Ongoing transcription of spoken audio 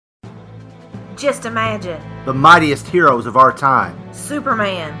Just imagine. The mightiest heroes of our time.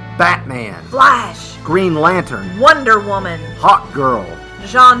 Superman. Batman. Flash. Green Lantern. Wonder Woman. Hawk Girl.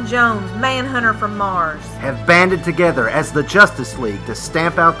 John Jones, Manhunter from Mars. Have banded together as the Justice League to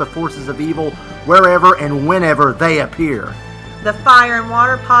stamp out the forces of evil wherever and whenever they appear. The Fire and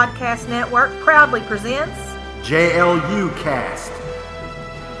Water Podcast Network proudly presents JLU Cast.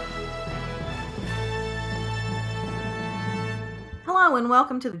 Hello and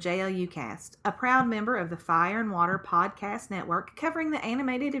welcome to the JLU Cast, a proud member of the Fire and Water Podcast Network covering the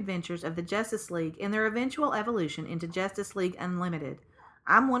animated adventures of the Justice League and their eventual evolution into Justice League Unlimited.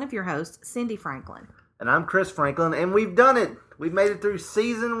 I'm one of your hosts, Cindy Franklin. And I'm Chris Franklin, and we've done it. We've made it through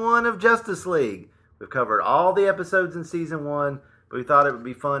Season 1 of Justice League. We've covered all the episodes in Season 1, but we thought it would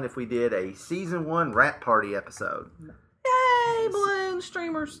be fun if we did a Season 1 Rat Party episode. Yay, balloon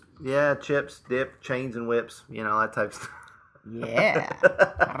streamers. Yeah, chips, dip, chains and whips, you know, that type of stuff. Yeah.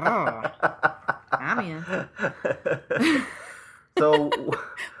 I'm in. So, what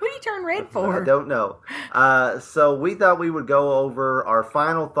do you turn red for? I don't know. So we thought we would go over our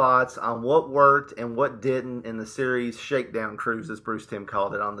final thoughts on what worked and what didn't in the series Shakedown Cruise, as Bruce Timm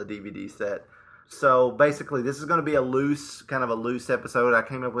called it on the DVD set. So basically, this is going to be a loose episode. I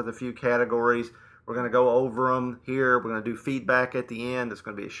came up with a few categories. We're going to go over them here. We're going to do feedback at the end. It's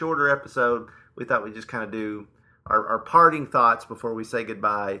going to be a shorter episode. We thought we'd just kind of do our parting thoughts before we say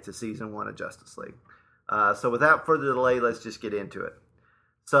goodbye to Season 1 of Justice League. So without further delay, let's just get into it.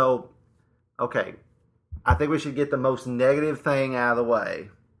 So, okay, I think we should get the most negative thing out of the way.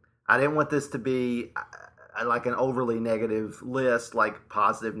 I didn't want this to be like an overly negative list, like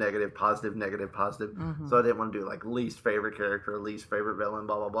positive, negative, positive, negative, positive. Mm-hmm. So I didn't want to do like least favorite character, least favorite villain,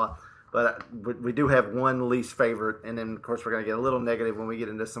 blah, blah, blah. But we do have one least favorite, and then, of course, we're going to get a little negative when we get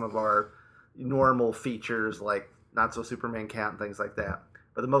into some of our normal features like Not So Superman count and things like that.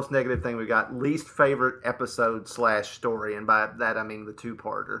 But the most negative thing we got, least favorite episode / story, and by that I mean the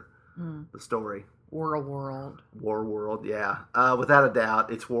two-parter, the story. War World, yeah. Without a doubt,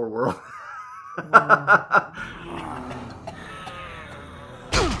 it's War World.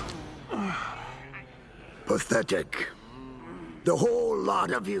 Pathetic. The whole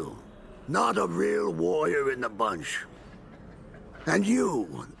lot of you. Not a real warrior in the bunch. And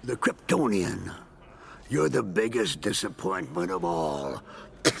you, the Kryptonian, you're the biggest disappointment of all.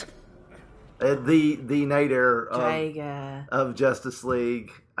 The nadir of Justice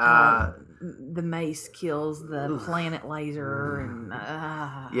League. The mace kills the planet laser. And,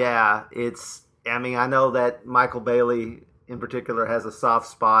 Yeah, I know that Michael Bailey in particular has a soft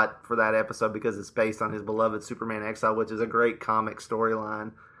spot for that episode because it's based on his beloved Superman Exile, which is a great comic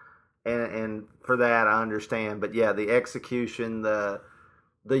storyline. And for that, I understand. But yeah, the execution, the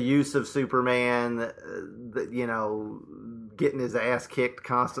use of Superman, getting his ass kicked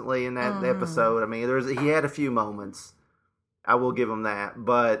constantly in that episode. I mean, he had a few moments. I will give him that.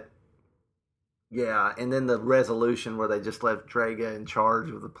 But yeah, and then the resolution where they just left Draga in charge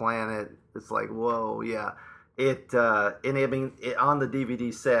of the planet. It's like, whoa, yeah. On the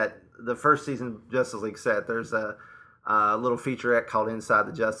DVD set, the first season Justice League set, there's a little featurette called Inside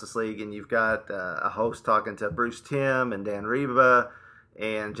the Justice League, and you've got a host talking to Bruce Timm and Dan Riva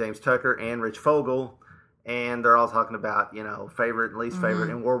and James Tucker and Rich Fogel, and they're all talking about, favorite and least favorite.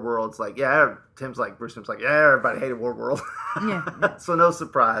 And War World's like, yeah, Bruce Timm's like, yeah, everybody hated War World. Yeah. So no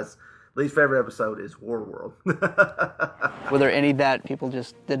surprise. Least favorite episode is War World. Were there any that people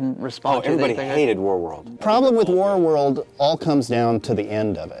just didn't respond to? Everybody hated War World. Problem with War World all comes down to the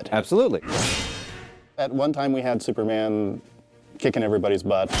end of it. Absolutely. At one time we had Superman kicking everybody's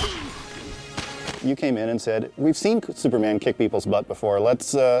butt. You came in and said, we've seen Superman kick people's butt before.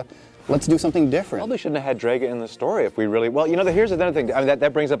 Let's do something different. Probably shouldn't have had Draga in the story if we really... Well, here's another thing. I mean,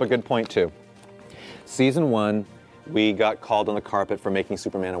 that brings up a good point, too. Season 1, we got called on the carpet for making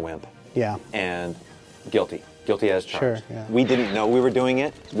Superman a wimp. Yeah. And guilty as charged. Sure, yeah. We didn't know we were doing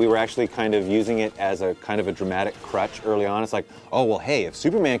it. We were actually kind of using it as a kind of a dramatic crutch early on. It's like, oh, well, hey, if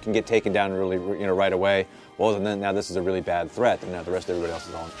Superman can get taken down really, right away, well, then now this is a really bad threat, and now the rest of everybody else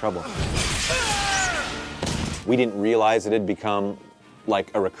is all in trouble. We didn't realize it had become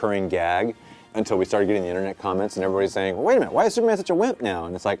like a recurring gag until we started getting the internet comments and everybody's saying, well, wait a minute, why is Superman such a wimp now?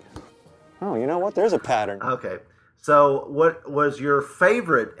 And it's like, oh, you know what? There's a pattern. Okay. So what was your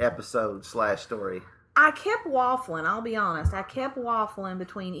favorite episode / story? I kept waffling, I'll be honest. I kept waffling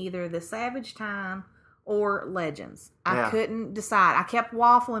between either the Savage Time or Legends. I couldn't decide. I kept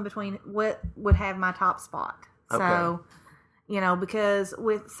waffling between what would have my top spot. Okay. So, because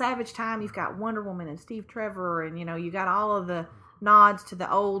with Savage Time, you've got Wonder Woman and Steve Trevor, and, you got all of the nods to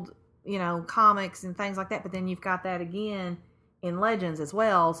the old, comics and things like that. But then you've got that again in Legends as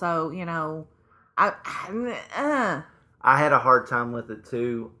well. So, I had a hard time with it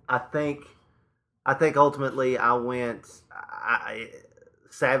too. I think ultimately I went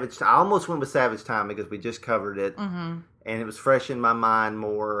Savage. I almost went with Savage Time because we just covered it, and it was fresh in my mind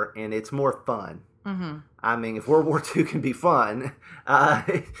more, and it's more fun. Mm-hmm. I mean, if World War II can be fun,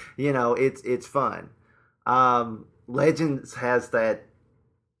 it's fun. Legends has that,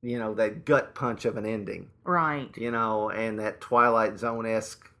 that gut punch of an ending, right? And that Twilight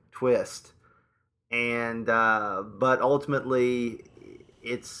Zone-esque twist, and but ultimately,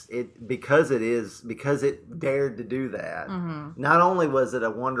 because it dared to do that. Mm-hmm. Not only was it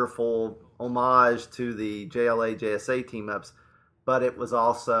a wonderful homage to the JLA JSA team ups, but it was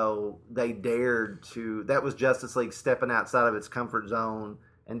also they dared to. That was Justice League stepping outside of its comfort zone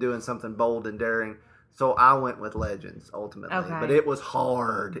and doing something bold and daring. So I went with Legends ultimately, but it was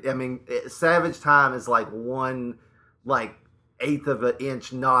hard. I mean, Savage Time is like one, eighth of an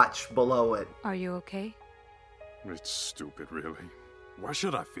inch notch below it. Are you okay? It's stupid, really. Why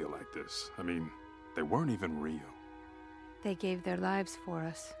should I feel like this? I mean, they weren't even real. They gave their lives for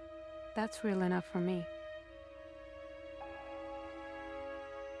us. That's real enough for me.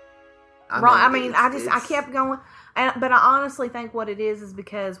 I kept going, but I honestly think what it is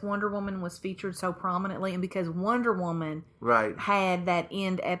because Wonder Woman was featured so prominently, and because Wonder Woman had that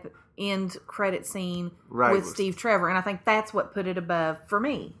end credit scene with Steve Trevor, and I think that's what put it above for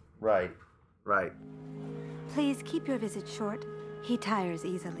me. Right. Please keep your visit short. He tires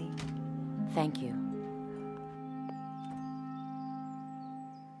easily. Thank you.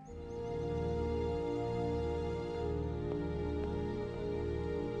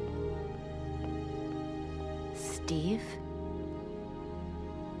 Steve?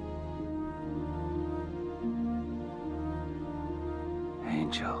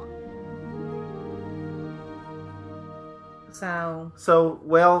 Angel. So,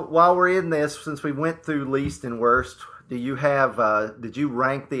 well, while we're in this, since we went through least and worst, do you have, did you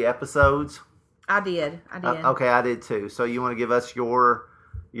rank the episodes? I did. Okay, I did too. So you want to give us your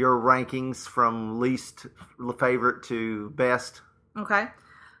rankings from least favorite to best? Okay.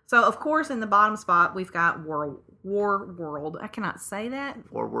 So, of course, in the bottom spot, we've got War World. I cannot say that.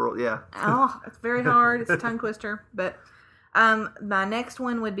 War World, yeah. Oh, it's very hard. It's a tongue twister. But my next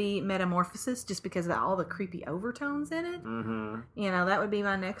one would be Metamorphosis, just because of all the creepy overtones in it. Mm-hmm. That would be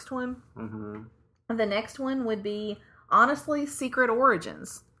my next one. Mm-hmm. The next one would be, honestly, Secret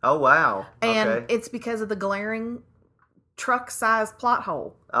Origins. Oh, wow. And it's because of the glaring truck-sized plot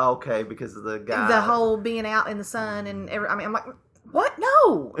hole. Okay, because of the guy. The whole being out in the sun and I'm like, what?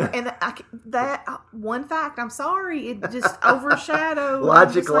 No. And that one fact, I'm sorry, it just overshadowed.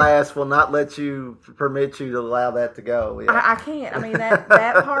 Logic Glass will not permit you to allow that to go. Yeah. I can't. I mean, that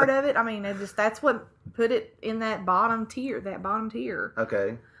part of it, I mean, that's what put it in that bottom tier.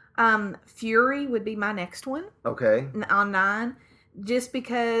 Okay. Fury would be my next one. Okay. On 9. Just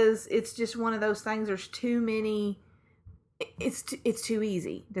because it's just one of those things, there's too many, it's too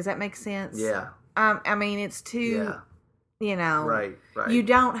easy. Does that make sense? Yeah. I mean, it's too... Yeah. Right. You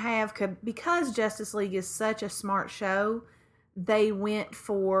don't have, because Justice League is such a smart show, they went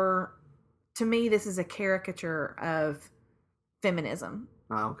for, to me, this is a caricature of feminism.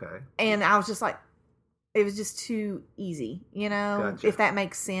 Oh, okay. And I was just like, it was just too easy, Gotcha. If that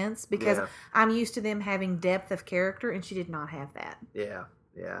makes sense, because I'm used to them having depth of character, and she did not have that. Yeah.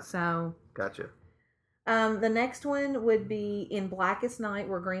 So. Gotcha. The next one would be in Blackest Night,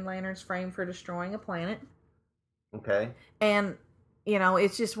 where Green Lantern's framed for destroying a planet. Okay. And,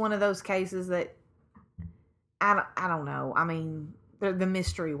 it's just one of those cases that I don't know. I mean, the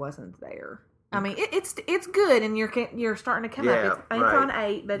mystery wasn't there. I mean, it's good, and you're starting to come up. It's on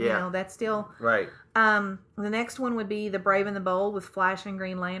 8, but that's still right. The next one would be The Brave and the Bold with Flash and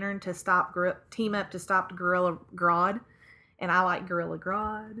Green Lantern to team up to stop Gorilla Grodd. And I like Gorilla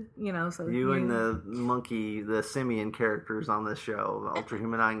Grodd, so... You and the monkey, the simian characters on this show, Ultra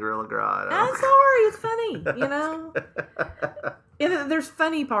Human Eye and Gorilla Grodd. I'm sorry, it's funny, And there's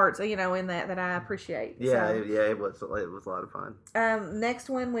funny parts, in that I appreciate. Yeah, it was a lot of fun. Next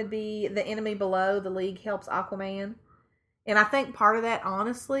one would be The Enemy Below, The League Helps Aquaman. And I think part of that,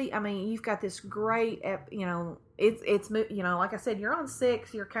 honestly, I mean, you've got this great, it's like I said, you're on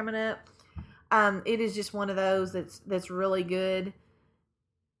 6, you're coming up. It is just one of those that's really good,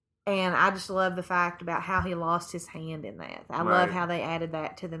 and I just love the fact about how he lost his hand in that. I love how they added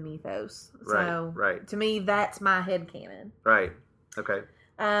that to the mythos. So, to me, that's my headcanon. Right. Okay.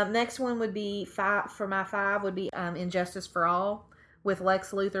 Next one would be 5 for my 5 would be Injustice for All with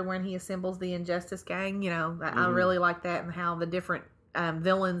Lex Luthor when he assembles the Injustice Gang. I really like that and how the different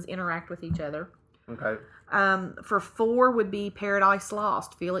villains interact with each other. Okay. For 4 would be Paradise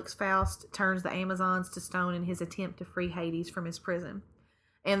Lost. Felix Faust turns the Amazons to stone in his attempt to free Hades from his prison.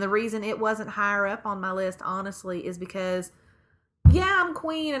 And the reason it wasn't higher up on my list, honestly, is because, yeah, I'm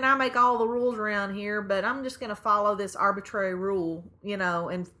queen and I make all the rules around here, but I'm just going to follow this arbitrary rule,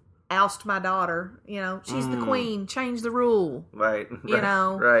 and oust my daughter. She's the queen. Change the rule. Right.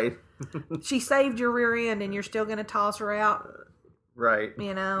 Right. She saved your rear end and you're still going to toss her out. Right.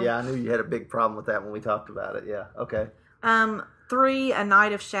 Yeah, I knew you had a big problem with that when we talked about it. Yeah. Okay. 3, A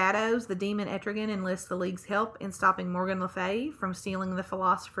Night of Shadows. The demon Etrigan enlists the League's help in stopping Morgan Le Fay from stealing the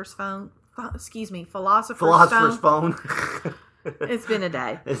Philosopher's Phone. Philosopher's Stone. It's been a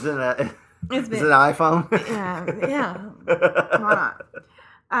day. Is it an iPhone? Yeah. Why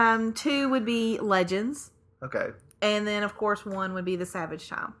not? 2 would be Legends. Okay. And then, of course, 1 would be The Savage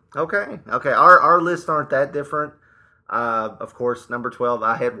Child. Okay. Our lists aren't that different. Of course, number 12,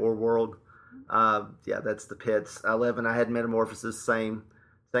 I had Warworld. Yeah, that's the pits. 11, I had Metamorphosis. Same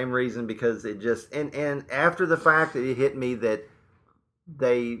reason, because it just and after the fact, it hit me that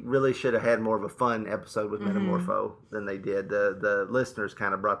they really should have had more of a fun episode with Metamorpho than they did. The listeners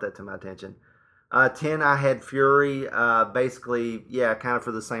kind of brought that to my attention. 10, I had Fury. Basically, yeah, kind of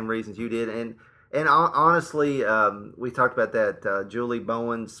for the same reasons you did. And honestly, we talked about that. Julie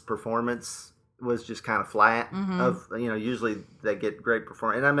Bowen's performance was just kind of flat. Usually they get great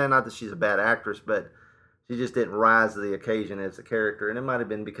performance. And I mean, not that she's a bad actress, but she just didn't rise to the occasion as a character. And it might have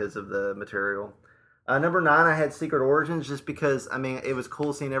been because of the material. Number 9, I had Secret Origins, just because, I mean, it was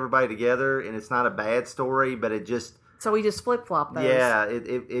cool seeing everybody together, and it's not a bad story, but it just... So we just flip-flopped those. Yeah,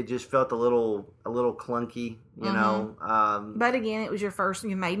 it just felt a little clunky, you know. But again, it was your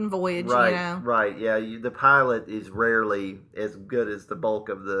maiden voyage, right, Right, yeah. The pilot is rarely as good as the bulk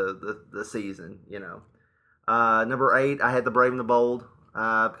of the season, Number 8, I had The Brave and the Bold,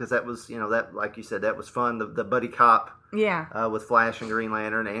 because that was, that, like you said, that was fun. The buddy cop. Yeah. With Flash and Green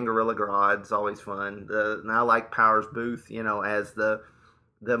Lantern and Gorilla Grodd is always fun. And I like Powers Booth, as the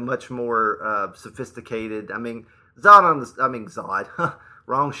much more sophisticated. I mean, Zod.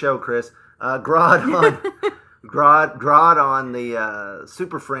 Wrong show, Chris. Grodd on the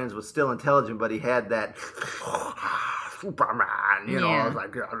Super Friends was still intelligent, but he had that Superman. I was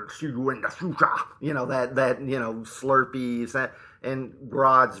like, see you in the future. That slurpee. And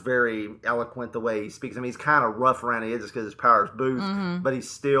Grodd's very eloquent the way he speaks. I mean, he's kind of rough around the edges because his Powers Booth, but he's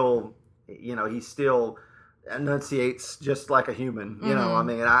still, he still enunciates just like a human. I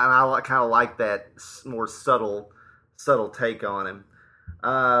mean, I kind of like that more subtle take on him.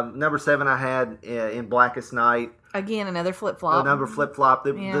 Number 7, I had in Blackest Night. Again, another flip-flop. Another flip-flop.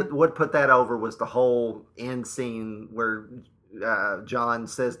 What put that over was the whole end scene where John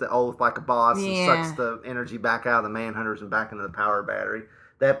says the oath like a boss and sucks the energy back out of the Manhunters and back into the power battery.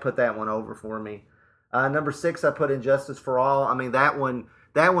 That put that one over for me. Number 6, I put Injustice for All. I mean, that one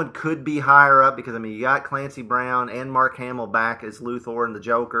could be higher up because, I mean, you got Clancy Brown and Mark Hamill back as Luthor and the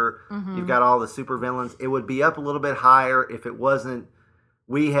Joker. You've got all the supervillains. It would be up a little bit higher if it wasn't.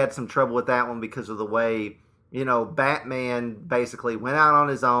 We had some trouble with that one because of the way, Batman basically went out on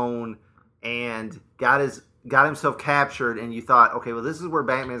his own and got himself captured, and you thought, okay, well, this is where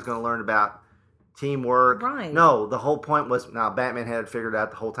Batman's going to learn about teamwork. Right. No, the whole point was, Batman had it figured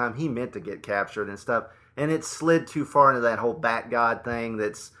out the whole time. He meant to get captured and stuff. And it slid too far into that whole Bat God thing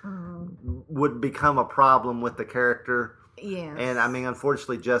that's would become a problem with the character. Yeah. And, I mean,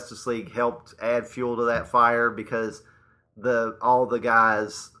 unfortunately, Justice League helped add fuel to that fire because all the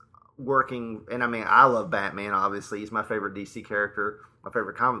guys working, and I mean, I love Batman, obviously. He's my favorite DC character, my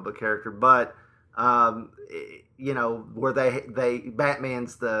favorite comic book character, but where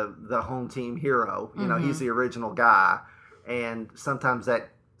Batman's the home team hero. He's the original guy, and sometimes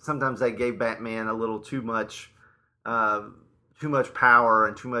they gave Batman a little too much power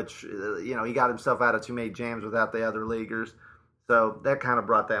and too much. He got himself out of too many jams without the other leaguers, so that kind of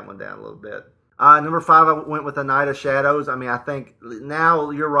brought that one down a little bit. Number 5, I went with A Night of Shadows. I mean, I think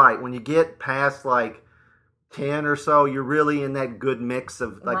now you're right. When you get past like 10 or so, you're really in that good mix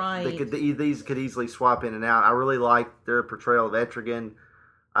of like these could easily swap in and out. I really liked their portrayal of Etrigan.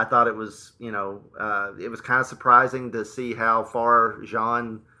 I thought it was it was kind of surprising to see how far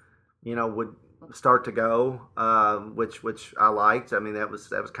Jean would start to go, which I liked. I mean, that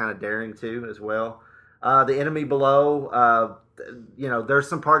was kind of daring too as well. The Enemy Below, there's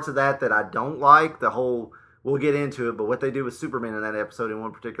some parts of that I don't like. We'll get into it, but what they do with Superman in that episode in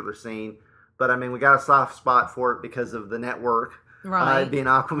one particular scene. But I mean, we got a soft spot for it because of the network, being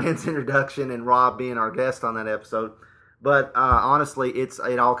Aquaman's introduction and Rob being our guest on that episode. But honestly,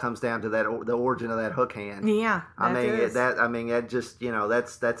 it all comes down to the origin of that hook hand. Yeah, that just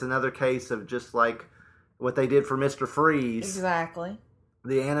that's another case of just like what they did for Mr. Freeze. Exactly.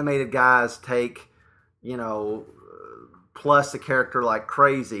 The animated guys take, plus a character like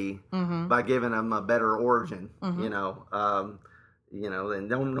Crazy by giving them a better origin. And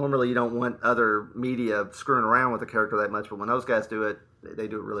normally you don't want other media screwing around with a character that much, but when those guys do it, they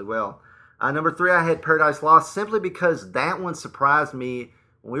do it really well. Number 3, I had Paradise Lost simply because that one surprised me.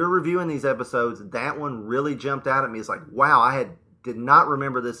 When we were reviewing these episodes, that one really jumped out at me. It's like, wow, I did not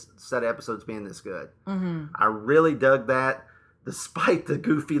remember this set of episodes being this good. I really dug that, despite the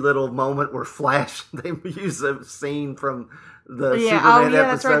goofy little moment where Flash, they use a scene from the Superman episode.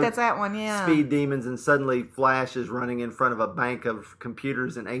 That's right, that's that one, yeah. Speed Demons, and suddenly Flash is running in front of a bank of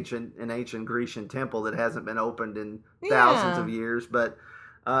computers in ancient Grecian temple that hasn't been opened in thousands of years, but...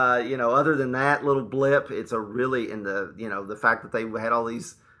 other than that little blip, it's a really the fact that they had all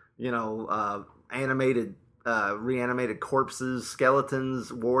these, reanimated corpses,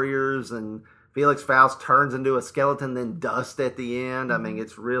 skeletons, warriors, and Felix Faust turns into a skeleton, then dust at the end. I mean,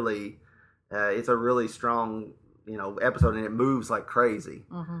 it's really, it's a really strong, episode, and it moves like crazy.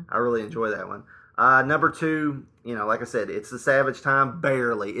 I really enjoy that one. Number 2, like I said, it's the Savage Time.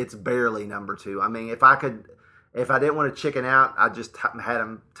 It's barely number 2. I mean, if I didn't want to chicken out, I just had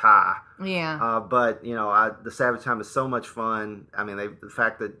them tie. Yeah. But the Savage Time is so much fun. I mean, the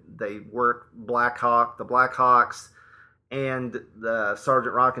fact that they work the Blackhawks, and the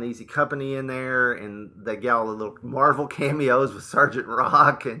Sergeant Rock and Easy Company in there, and they get all the little Marvel cameos with Sergeant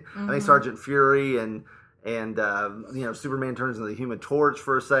Rock and I think Sergeant Fury, and Superman turns into the Human Torch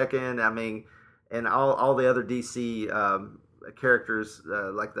for a second. I mean, and all the other DC. Characters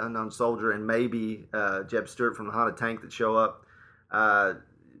like the Unknown Soldier and maybe Jeb Stewart from the Haunted Tank that show up.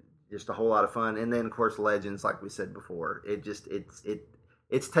 Just a whole lot of fun. And then, of course, Legends, like we said before.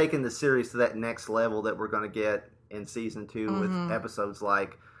 It's taken the series to that next level that we're going to get in season 2 with episodes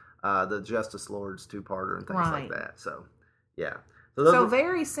like the Justice Lords 2-parter and things like that. So, yeah. So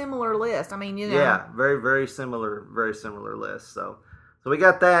very similar list. I mean, Yeah, very, very similar list. So we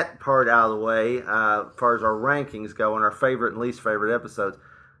got that part out of the way as far as our rankings go and our favorite and least favorite episodes.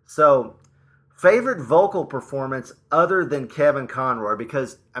 So, favorite vocal performance other than Kevin Conroy,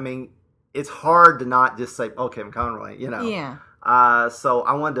 because, I mean, it's hard to not just say, oh, Kevin Conroy, Yeah. So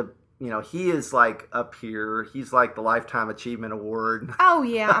I wanted to, he is like up here. He's like the Lifetime Achievement Award. Oh,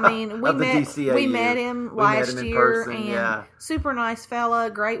 yeah. I mean, we met him last year, person, and super nice fella,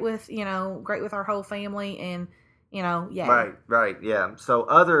 great with our whole family, and... yeah. Right, yeah. So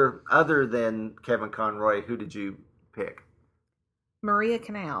other than Kevin Conroy, who did you pick? Maria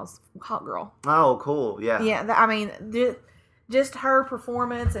Canals, Hot Girl. Oh, cool, yeah. Yeah, I mean, just her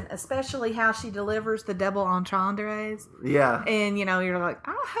performance, and especially how she delivers the double entendres. Yeah. And, you're like,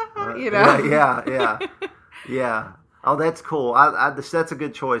 Yeah. Oh, that's cool. That's a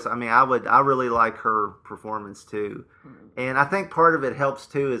good choice. I mean, I really like her performance, too. And I think part of it helps,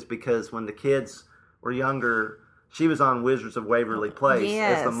 too, is because when the kids were younger... She was on Wizards of Waverly Place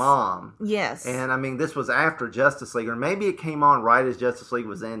as the mom. Yes. And, I mean, this was after Justice League, or maybe it came on right as Justice League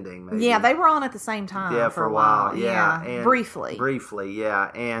was ending. Maybe. Yeah, they were on at the same time for a while. Yeah. And briefly,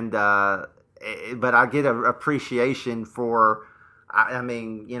 yeah. And, but I get an appreciation for, I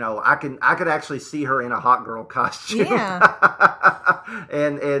mean, I could actually see her in a hot girl costume. Yeah.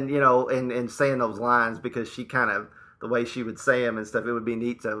 and saying those lines, because she kind of, the way she would say them and stuff, it would be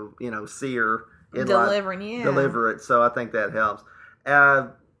neat to, see her. Deliver it, so I think that helps.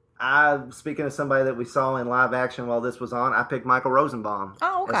 Speaking of somebody that we saw in live action while this was on, I picked Michael Rosenbaum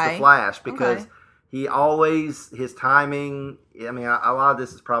as the Flash, because he always, his timing, I mean, a lot of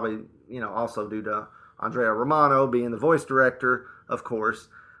this is probably, also due to Andrea Romano being the voice director, of course,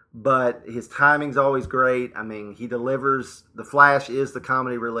 but his timing's always great. I mean, he delivers. The Flash is the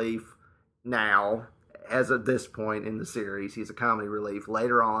comedy relief now, as at this point in the series. He's a comedy relief.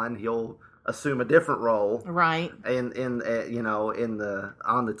 Later on, he'll assume a different role, right? On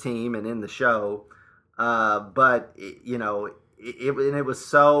the team and in the show, but it was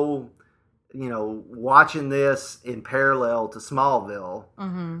so, watching this in parallel to Smallville,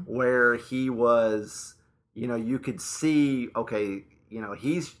 where he was, you could see, okay,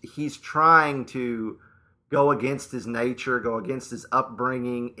 he's trying to go against his nature, go against his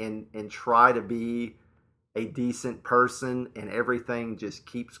upbringing, and try to be a decent person, and everything just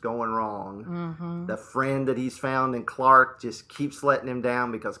keeps going wrong. The friend that he's found in Clark just keeps letting him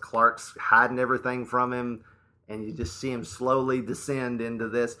down because Clark's hiding everything from him, and you just see him slowly descend into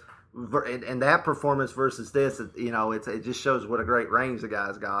this. And that performance versus this, it just shows what a great range the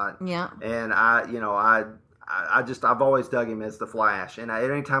guy's got. Yeah. And I I've always dug him as the Flash, and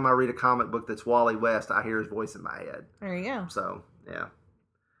anytime I read a comic book that's Wally West, I hear his voice in my head. There you go. So yeah.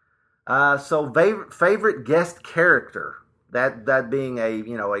 So favorite guest character, that being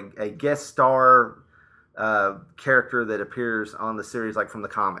a guest star character that appears on the series, like from the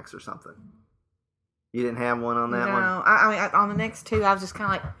comics or something. You didn't have one on that one? No, I mean on the next two, I was just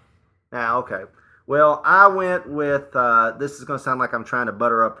kind of like. Okay. Well, I went with, this is going to sound like I'm trying to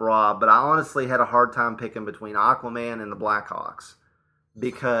butter up Rob, but I honestly had a hard time picking between Aquaman and the Blackhawks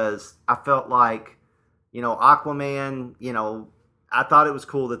because I felt like, Aquaman, I thought it was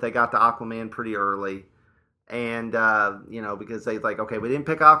cool that they got the Aquaman pretty early. And, because they like, okay, we didn't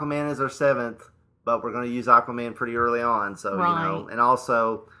pick Aquaman as our 7th, but we're going to use Aquaman pretty early on. So, right. And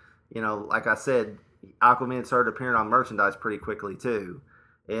also, like I said, Aquaman started appearing on merchandise pretty quickly too.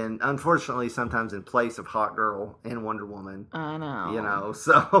 And unfortunately, sometimes in place of Hawkgirl and Wonder Woman. I know.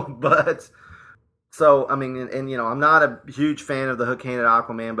 So I mean, and I'm not a huge fan of the hook-handed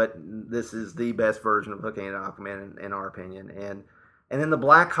Aquaman, but this is the best version of hook-handed Aquaman in our opinion. And then the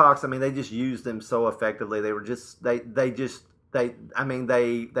Blackhawks, I mean, they just used them so effectively. They were just they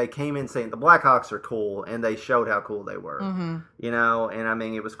came in saying the Blackhawks are cool, and they showed how cool they were. Mm-hmm. And I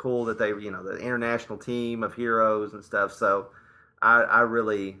mean, it was cool that they, the international team of heroes and stuff. So I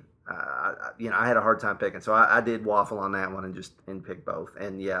really, I had a hard time picking. So I did waffle on that one and pick both.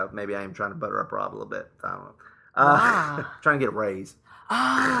 And yeah, maybe I am trying to butter up Rob a little bit. I don't know. Trying to get a raise.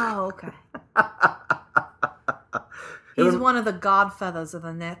 Oh, okay. He's one of the godfathers of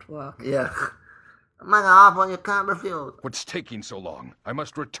the network. Yeah. I'm not off on your Copperfield. What's taking so long? I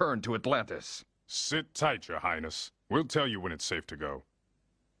must return to Atlantis. Sit tight, Your Highness. We'll tell you when it's safe to go.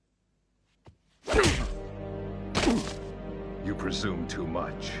 You presume too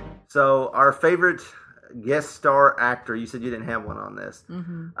much. So, our favorite guest star actor, you said you didn't have one on this.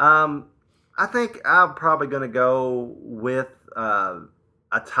 Mm-hmm. I think I'm probably going to go with a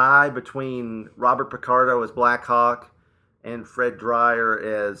tie between Robert Picardo as Black Hawk and Fred Dryer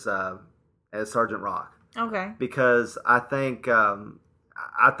as Sergeant Rock. Okay. Because I think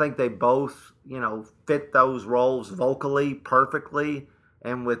they both, fit those roles vocally perfectly.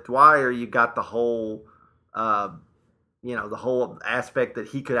 And with Dwyer, you got the whole, the whole aspect that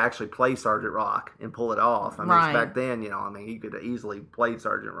he could actually play Sergeant Rock and pull it off. I mean, right. Back then, he could have easily played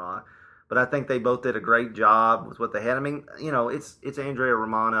Sergeant Rock. But I think they both did a great job with what they had. I mean, it's Andrea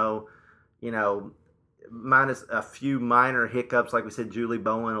Romano, minus a few minor hiccups, like we said, Julie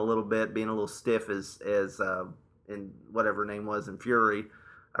Bowen a little bit, being a little stiff as in whatever her name was in Fury,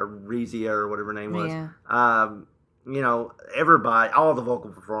 or Rezia or whatever her name was. Yeah. Everybody, all the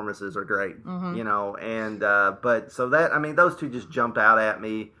vocal performances are great, mm-hmm. But so that, I mean, those two just jumped out at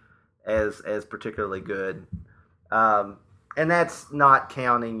me as particularly good. And that's not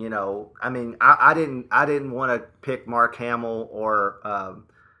counting, I mean, I didn't want to pick Mark Hamill or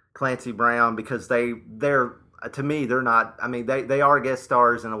Clancy Brown because they're to me, they're not, I mean, they are guest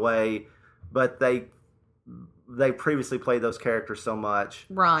stars in a way, but they previously played those characters so much.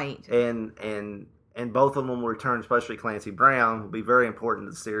 Right. And both of them will return, especially Clancy Brown, will be very important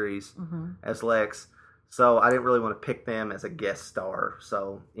to the series mm-hmm. as Lex. So I didn't really want to pick them as a guest star.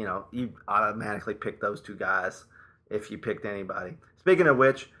 So, you automatically pick those two guys if you picked anybody. Speaking of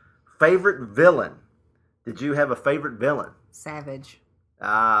which, favorite villain. Did you have a favorite villain? Savage.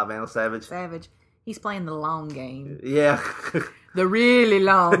 Vandal Savage. Savage. He's playing the long game. Yeah. The really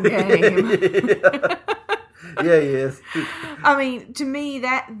long game. Yeah, he is. I mean, to me,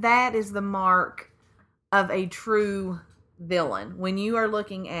 that is the mark of a true villain. When you are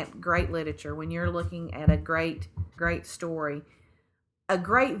looking at great literature, when you're looking at a great story, a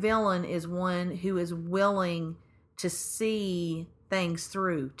great villain is one who is willing to see things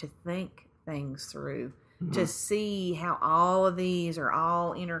through, to think things through, mm-hmm. to see how all of these are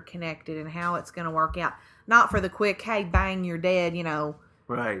all interconnected and how it's going to work out. Not for the quick, hey, bang, you're dead,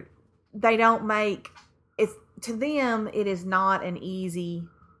 Right. They don't make... To them, it is not an easy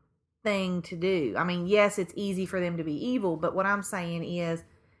thing to do. I mean, yes, it's easy for them to be evil, but what I'm saying is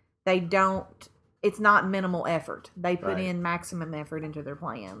it's not minimal effort. They put in maximum effort into their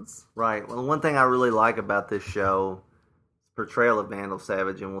plans. Right. Well, one thing I really like about this show, portrayal of Vandal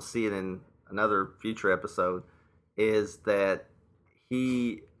Savage, and we'll see it in another future episode, is that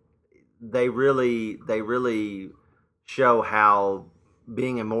they really show how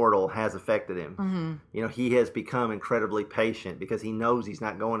being immortal has affected him. Mm-hmm. He has become incredibly patient because he knows he's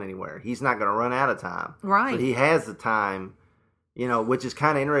not going anywhere. He's not going to run out of time. Right. But he has the time, which is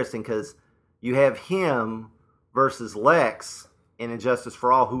kind of interesting because you have him versus Lex in Injustice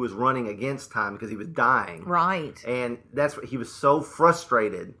for All, who was running against time because he was dying. Right. And that's what he was so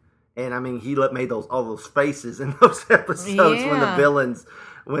frustrated And I mean, he made all those faces in those episodes when the villains,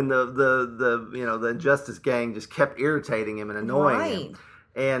 when the Injustice gang just kept irritating him and annoying him.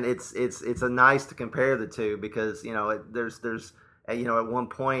 And it's a nice to compare the two because there's at one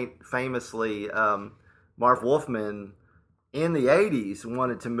point famously Marv Wolfman in the 80s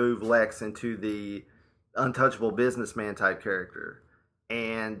wanted to move Lex into the untouchable businessman type character,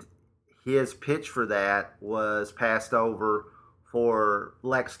 and his pitch for that was passed over for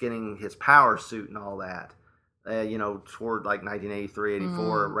Lex getting his power suit and all that. Toward like 1983,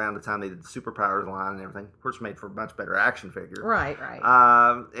 84, around the time they did the Superpowers line and everything, which made for a much better action figure. Right.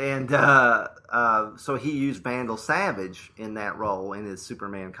 So he used Vandal Savage in that role in his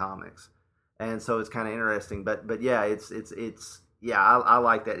Superman comics, and so it's kind of interesting. But yeah, I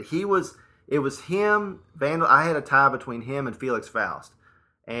like that. It was him, Vandal. I had a tie between him and Felix Faust,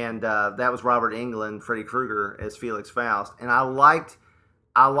 and that was Robert Englund, Freddy Krueger as Felix Faust, and I liked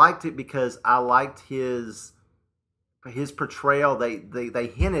it because I liked his portrayal. They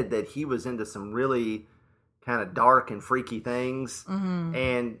hinted that he was into some really kind of dark and freaky things,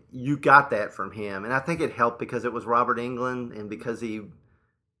 and you got that from him. And I think it helped because it was Robert Englund, and because he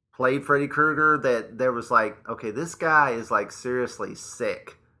played Freddy Krueger, that there was like, okay, this guy is like seriously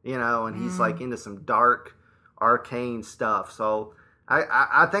sick, and he's like into some dark, arcane stuff. So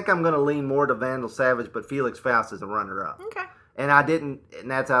I think I'm going to lean more to Vandal Savage, but Felix Faust is a runner-up. Okay. And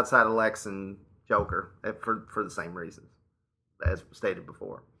that's outside of Lex and Joker for the same reasons as stated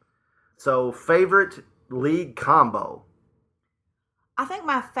before. So, favorite league combo? I think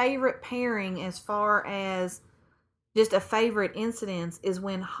my favorite pairing as far as just a favorite incident is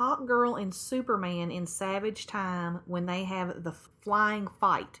when Hawkgirl and Superman in Savage Time, when they have the flying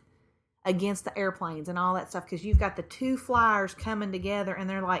fight against the airplanes and all that stuff, because you've got the two flyers coming together and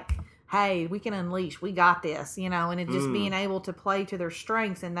they're like, hey, we can unleash, we got this, and it just being able to play to their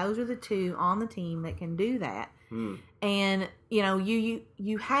strengths, and those are the two on the team that can do that. And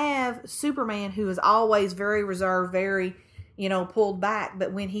you have Superman, who is always very reserved, very pulled back,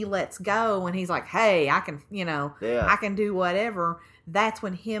 but when he lets go and he's like, hey, I can I can do whatever, that's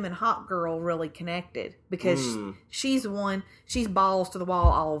when him and Hawkgirl really connected, because she's balls to the wall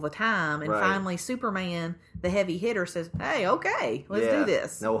all the time, and finally Superman, the heavy hitter, says, hey, okay, let's do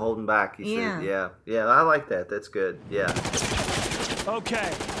this. No holding back, you said. Yeah, I like that. That's good. Yeah.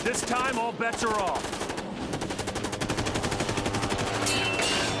 Okay, this time all bets are off.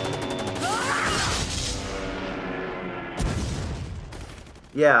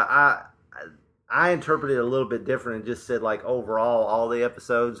 Yeah, I interpreted it a little bit different and just said, like, overall, all the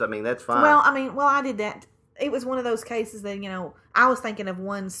episodes. I mean, that's fine. Well, I did that. It was one of those cases that, I was thinking of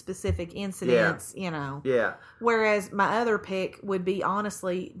one specific incident, Yeah. Whereas my other pick would be,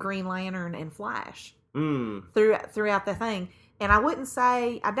 honestly, Green Lantern and Flash. Throughout the thing. And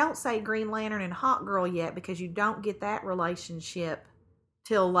I don't say Green Lantern and Hawkgirl yet, because you don't get that relationship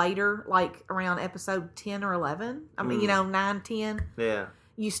till later, like around episode 10 or 11. I mean, 9, 10. Yeah.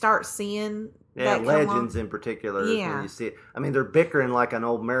 You start seeing that Legends in particular. Yeah. When you see it. I mean, they're bickering like an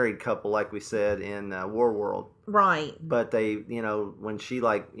old married couple, like we said in Warworld. Right. But they, when she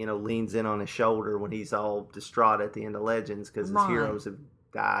leans in on his shoulder when he's all distraught at the end of Legends because his heroes have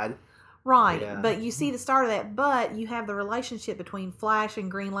died. Right. Yeah. But you see the start of that, but you have the relationship between Flash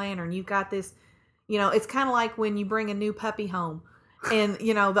and Green Lantern. You've got this, it's kind of like when you bring a new puppy home and,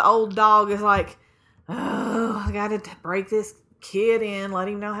 the old dog is like, oh, I got to break this kid in, let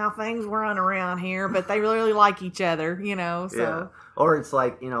him know how things run around here, but they really like each other, so. Yeah. Or it's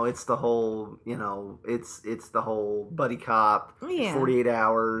like, it's the whole, it's the whole buddy cop, 48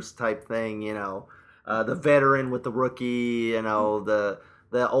 hours type thing, the veteran with the rookie, the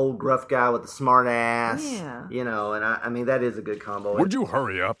old gruff guy with the smart ass, and I mean, that is a good combo. Would you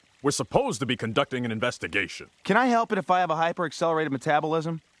hurry up? We're supposed to be conducting an investigation. Can I help it if I have a hyper-accelerated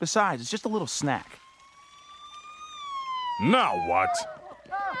metabolism? Besides, it's just a little snack. Now what?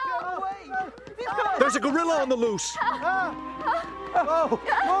 There's a gorilla on the loose.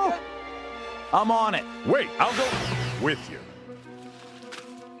 I'm on it. Wait, I'll go with you.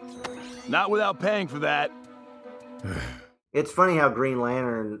 Not without paying for that. It's funny how Green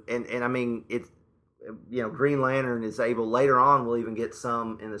Lantern, and I mean, it's, Green Lantern is able, later on we'll even get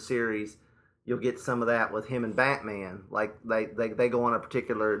some in the series, you'll get some of that with him and Batman. Like, they go on a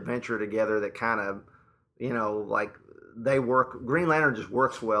particular adventure together that kind of, like, they work. Green Lantern just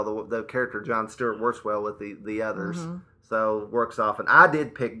works well. The character John Stewart works well with the others, so works often. I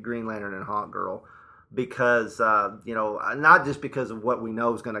did pick Green Lantern and Hawkgirl because not just because of what we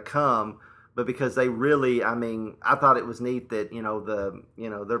know is going to come, but because they really. I mean, I thought it was neat that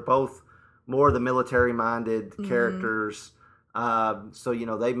they're both more the military minded characters.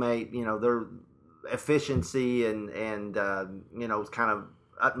 So they may their efficiency and is kind of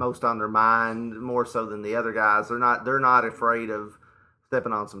utmost on their mind more so than the other guys. They're not afraid of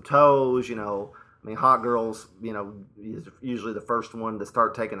stepping on some toes. I mean, Hawk Girl's is usually the first one to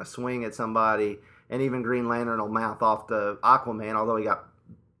start taking a swing at somebody, and even Green Lantern will mouth off to Aquaman, although he got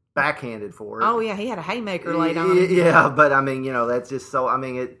backhanded for it. Oh yeah, he had a haymaker laid on him. Yeah, but I mean, that's just so. I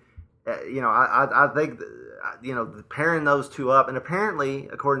mean, it. I think pairing those two up, and apparently,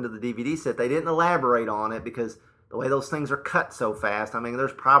 according to the DVD set, they didn't elaborate on it because the way those things are cut so fast. I mean,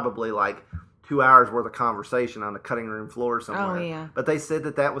 there's probably like 2 hours worth of conversation on the cutting room floor somewhere. Oh yeah. But they said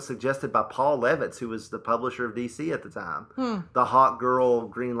that was suggested by Paul Levitz, who was the publisher of DC at the time. The Hawk Girl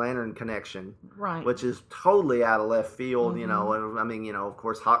Green Lantern connection, right? Which is totally out of left field. And I mean, of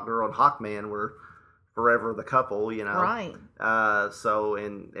course, Hawk Girl and Hawkman were forever the couple, Right. So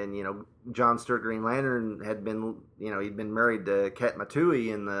and John Stewart Green Lantern had been he'd been married to Kat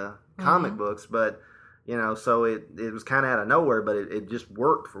Matui in the comic books, but so it was kind of out of nowhere, but it just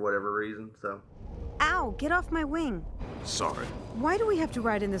worked for whatever reason. So. Ow! Get off my wing. Sorry. Why do we have to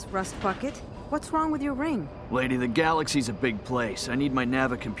ride in this rust bucket? What's wrong with your ring? Lady, the galaxy's a big place. I need my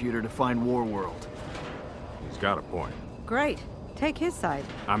Navicomputer to find Warworld. He's got a point. Great. Take his side.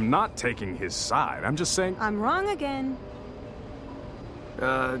 I'm not taking his side. I'm just saying... I'm wrong again.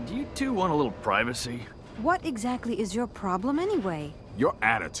 Do you two want a little privacy? What exactly is your problem anyway? Your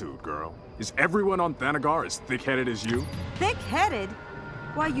attitude, girl. Is everyone on Thanagar as thick-headed as you? Thick-headed?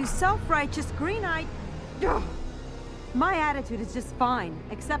 Why, you self-righteous, green-eyed... Ugh. My attitude is just fine,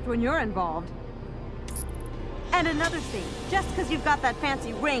 except when you're involved. And another thing, just because you've got that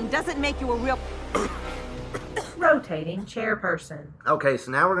fancy ring doesn't make you a real... Rotating chairperson. Okay,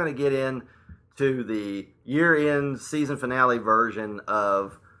 so now we're going to get into the year-end season finale version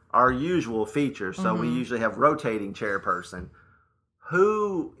of our usual feature. So we usually have rotating chairperson.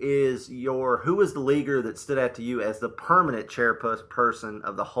 Who is the leaguer that stood out to you as the permanent chairperson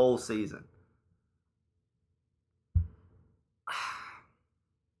of the whole season?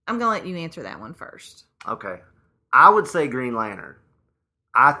 I'm going to let you answer that one first. Okay. I would say Green Lantern.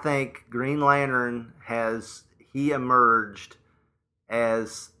 I think Green Lantern he emerged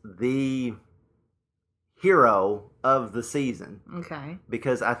as the hero of the season. Okay.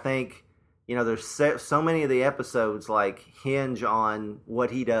 Because I think, there's so many of the episodes hinge on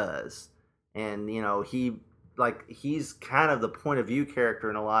what he does. And, he's kind of the point of view character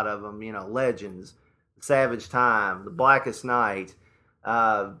in a lot of them, Legends, Savage Time, The Blackest Night,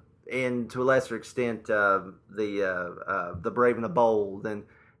 and to a lesser extent, the Brave and the Bold.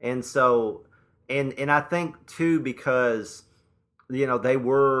 And so, and I think too, because, there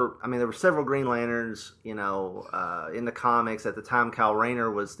were several Green Lanterns, in the comics at the time. Kyle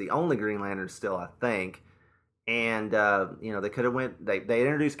Rayner was the only Green Lantern still, I think. And, they could have they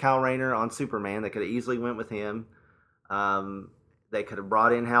introduced Kyle Rayner on Superman. They could have easily went with him. They could have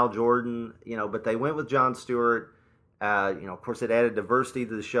brought in Hal Jordan, but they went with John Stewart. Of course, it added diversity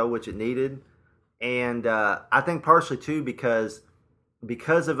to the show, which it needed. And I think partially, too, because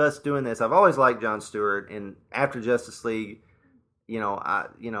of us doing this, I've always liked John Stewart. And after Justice League,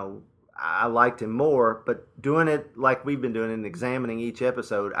 I liked him more. But doing it like we've been doing and examining each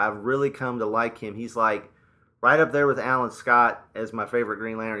episode, I've really come to like him. He's right up there with Alan Scott as my favorite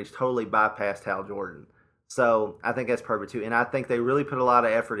Green Lantern. He's totally bypassed Hal Jordan. So I think that's perfect, too. And I think they really put a lot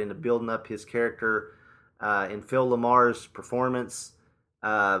of effort into building up his character in Phil Lamar's performance,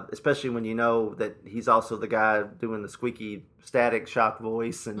 especially when you know that he's also the guy doing the squeaky Static Shock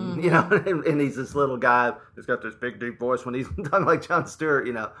voice, and and he's this little guy who's got this big deep voice when he's talking like John Stewart.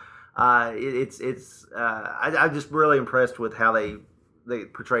 I'm just really impressed with how they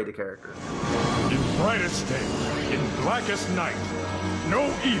portrayed the character. In brightest day, in blackest night,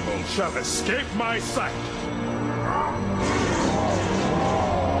 no evil shall escape my sight.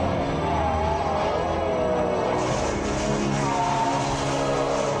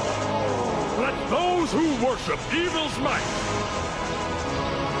 Let those who worship evil's might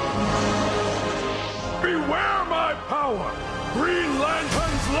beware my power, Green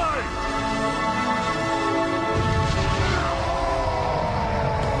Lantern's light!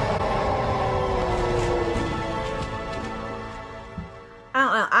 I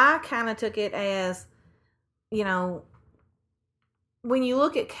don't know. I kind of took it as, when you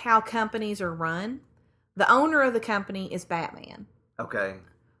look at how companies are run, the owner of the company is Batman. Okay.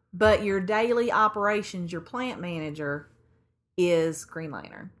 But your daily operations, your plant manager, is Green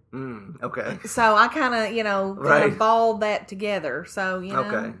Lantern. Okay. So I kind of, kind of balled that together. So,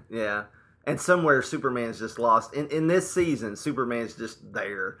 Okay, yeah. And somewhere Superman's just lost. In this season, Superman's just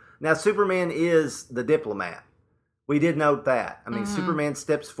there. Now, Superman is the diplomat. We did note that. I mean, Superman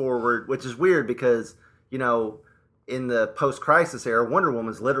steps forward, which is weird because, you know, in the post-crisis era, Wonder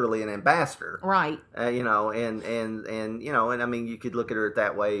Woman's literally an ambassador. Right. You know, and you know, and I mean, you could look at her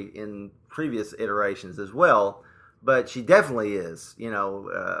that way in previous iterations as well, but she definitely is, you know,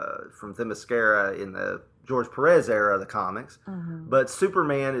 from Themyscira in the George Perez era of the comics. But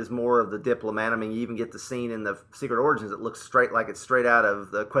Superman is more of the diplomat. I mean, you even get the scene in the Secret Origins that looks straight out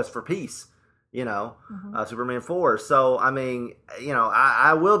of the Quest for Peace, you know, Superman 4. So, I mean, you know,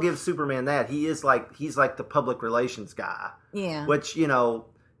 I will give Superman that. He's like the public relations guy. Yeah. Which, you know,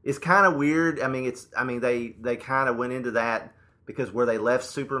 is kind of weird. I mean, they kind of went into that because where they left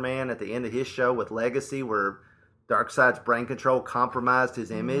Superman at the end of his show with Legacy, where Darkseid's brain control compromised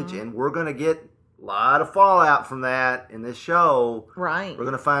his image, and we're going to get a lot of fallout from that in this show. Right. We're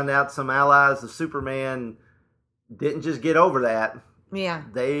going to find out some allies of Superman didn't just get over that. Yeah.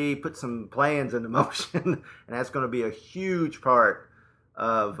 They put some plans into motion, and that's going to be a huge part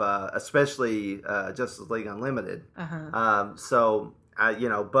of especially Justice League Unlimited. So, you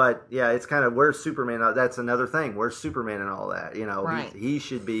know, but yeah, it's kind of where's Superman? That's another thing. Where's Superman and all that? You know, right. he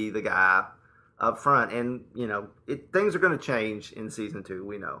should be the guy up front. And, you know, things are going to change in season 2,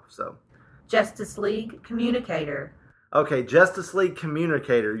 we know. So, Justice League Communicator. Okay, Justice League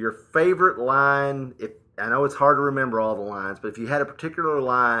Communicator, your favorite line. I know it's hard to remember all the lines, but if you had a particular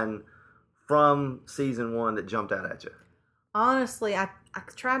line from season 1 that jumped out at you. Honestly, I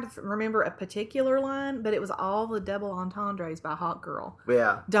tried to remember a particular line, but it was all the double entendres by Hawkgirl.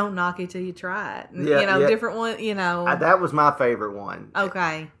 Yeah. Don't knock it till you try it. Yeah, you know, different one, you know. That was my favorite one.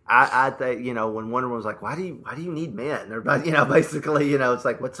 Okay. I think, you know, when Wonder Woman was like, why do you need men? Everybody, you know, basically, you know, it's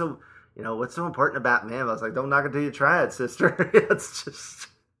like, what's so important about men? I was like, don't knock it till you try it, sister. It's just...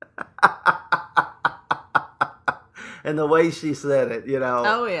 And the way she said it, you know.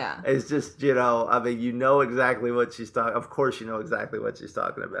 Oh, yeah. It's just, you know, I mean, you know exactly what she's talking. Of course you know exactly what she's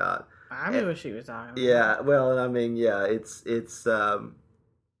talking about. I knew what she was talking about. Yeah, well, I mean, yeah, that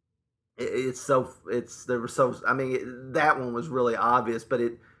one was really obvious, but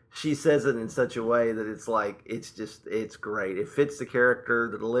she says it in such a way that it's like, it's great. It fits the character,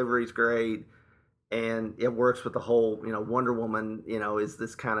 the delivery's great. And it works with the whole, you know, Wonder Woman, you know, is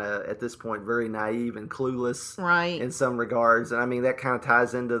this kind of, at this point, very naive and clueless. Right. In some regards. And I mean, that kind of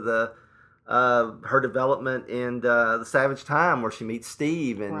ties into the her development in The Savage Time, where she meets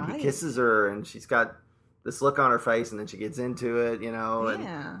Steve and he kisses her and she's got this look on her face and then she gets into it, you know.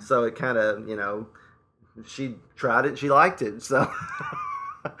 Yeah. And so it kind of, you know, she tried it and she liked it. So...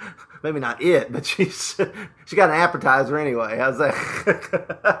 Maybe not it, but she got an appetizer anyway. How's that?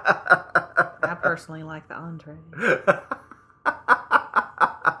 I personally like the entree.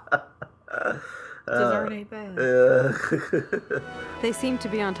 Dessert ain't bad. They seem to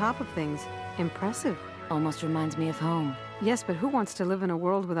be on top of things. Impressive. Almost reminds me of home. Yes, but who wants to live in a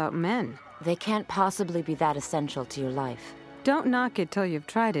world without men? They can't possibly be that essential to your life. Don't knock it till you've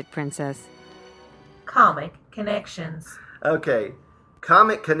tried it, Princess. Comic Connections. Okay.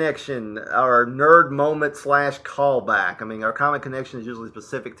 Comic Connection, our nerd moment / callback. I mean, our Comic Connection is usually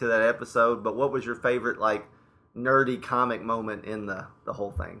specific to that episode, but what was your favorite, like, nerdy comic moment in the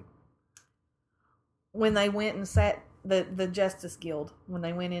whole thing? When they went and sat the Justice Guild, when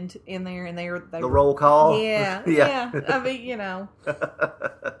they went in there and they the roll call? Yeah, yeah. I mean, you know,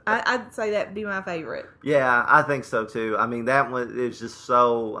 I'd say that'd be my favorite. Yeah, I think so too. I mean, that one is just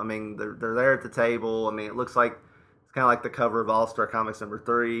so, I mean, they're there at the table. I mean, it looks like kind of like the cover of All-Star Comics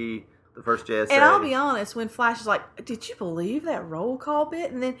 #3, the first JSA. And I'll be honest, when Flash is like, did you believe that roll call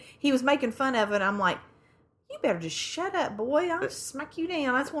bit? And then he was making fun of it. I'm like, you better just shut up, boy. I'll just smack you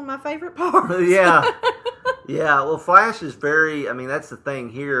down. That's one of my favorite parts. Yeah. Yeah, well, Flash is very, I mean, that's the thing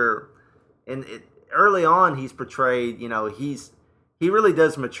here. And early on, he's portrayed, you know, he really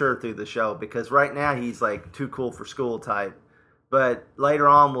does mature through the show, because right now he's like too cool for school type. But later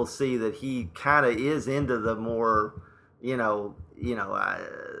on, we'll see that he kind of is into the more, in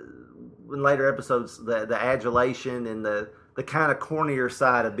later episodes, the adulation and the kind of cornier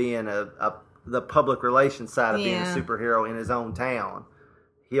side of being the public relations side of being a superhero in his own town.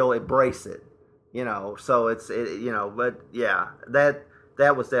 He'll embrace it, you know. So but yeah, that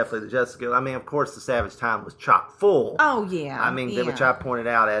was definitely the Justice Guild. I mean, of course, the Savage Time was chock full. Oh yeah. I mean, which I pointed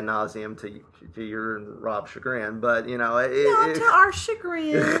out ad nauseum to your and Rob's chagrin, but you know, not to our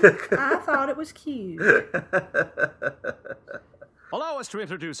chagrin. I thought it was cute. Allow us to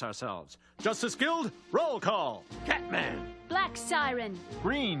introduce ourselves. Justice Guild, roll call. Catman. Black Siren.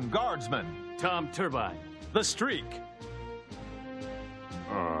 Green Guardsman. Tom Turbine. The Streak.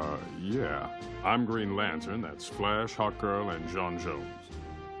 Yeah. I'm Green Lantern. That's Flash, Hawkgirl, and John Jones.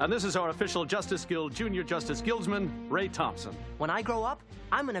 And this is our official Justice Guild Junior Justice Guildsman, Ray Thompson. When I grow up,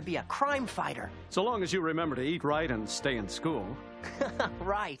 I'm gonna be a crime fighter. So long as you remember to eat right and stay in school.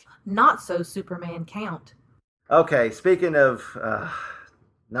 Right. Not so Superman count. Okay, speaking of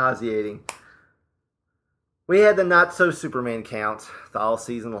nauseating, we had the not so Superman count all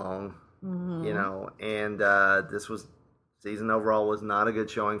season long, you know, and this season overall was not a good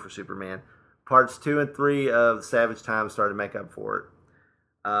showing for Superman. Parts 2 and 3 of Savage Times started to make up for it.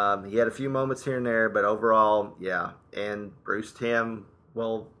 He had a few moments here and there, but overall, yeah. And Bruce Timm,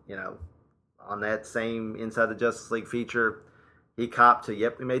 well, you know, on that same Inside the Justice League feature, he copped to,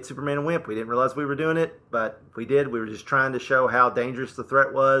 yep, we made Superman a wimp. We didn't realize we were doing it, but we did. We were just trying to show how dangerous the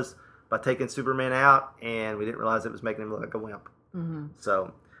threat was by taking Superman out, and we didn't realize it was making him look like a wimp. Mm-hmm.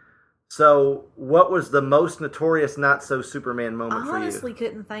 So what was the most notorious not so Superman moment for you? I honestly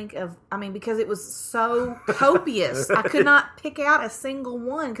couldn't think of, because it was so copious. I could not pick out a single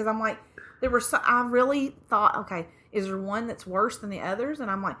one because I'm like, I really thought, okay, is there one that's worse than the others? And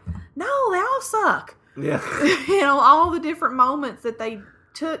I'm like, no, they all suck. Yeah. You know, all the different moments that they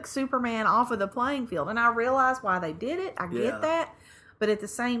took Superman off of the playing field. And I realized why they did it. I get that. But at the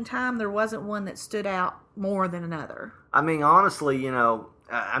same time, there wasn't one that stood out more than another. I mean, honestly, you know,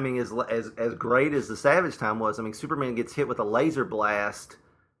 as great as the Savage Time was, Superman gets hit with a laser blast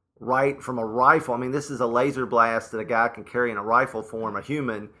right from a rifle. This is a laser blast that a guy can carry in a rifle form, a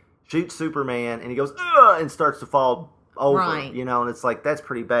human, shoots Superman, and he goes, ugh, and starts to fall over, right. You know, and it's like, that's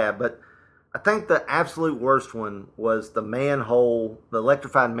pretty bad. But I think the absolute worst one was the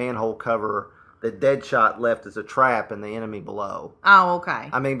electrified manhole cover that Deadshot left as a trap in the enemy below. Oh,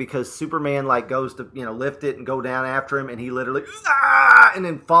 okay. Because Superman goes to lift it and go down after him, and he literally and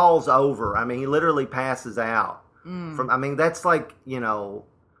then falls over. He literally passes out. From that's like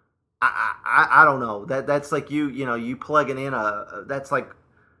I don't know that's like you plugging in that's like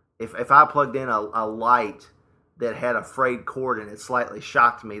if I plugged in a light that had a frayed cord and it slightly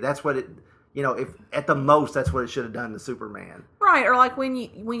shocked me. That's what it. If at the most, that's what it should have done to Superman. Right, or like when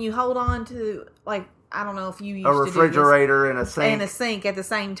you hold on to, like, I don't know if you used a refrigerator to do this, and a sink at the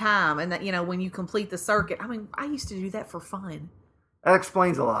same time, and that when you complete the circuit. I used to do that for fun. That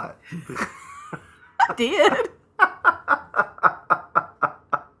explains a lot. I did.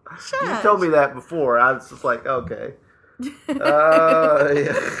 You told me that before. I was just like, okay.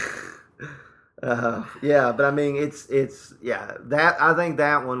 Yeah. Yeah, but it's that I think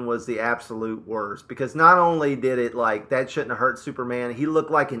that one was the absolute worst because not only did it that shouldn't have hurt Superman, he looked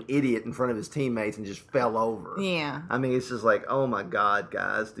like an idiot in front of his teammates and just fell over. Yeah. It's just like, oh my God,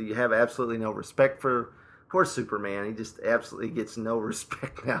 guys, do you have absolutely no respect for poor Superman? He just absolutely gets no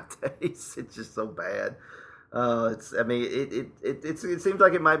respect nowadays. It's just so bad. It seems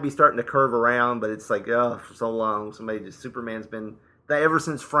like it might be starting to curve around, but it's like, for so long, Superman's been. Ever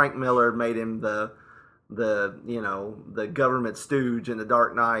since Frank Miller made him the government stooge in The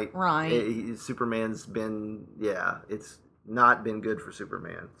Dark Knight, right? Superman's been it's not been good for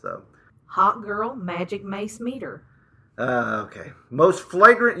Superman. So, Hot Girl Magic Mace Meter. Okay, most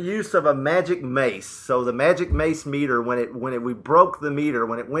flagrant use of a magic mace. So the magic mace meter we broke the meter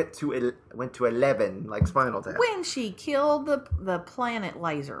when it went to 11 like Spinal Tap. When she killed the planet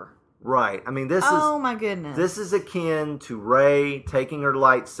laser. Right. This is. Oh my goodness. This is akin to Rey taking her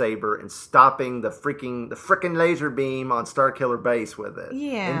lightsaber and stopping the frickin' laser beam on Starkiller Base with it.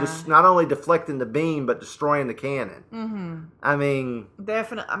 Yeah. And just not only deflecting the beam but destroying the cannon. Mm-hmm.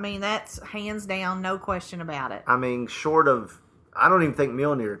 Definitely. That's hands down, no question about it. Short of, I don't even think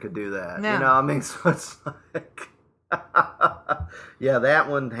Mjolnir could do that. No. So it's like, yeah, that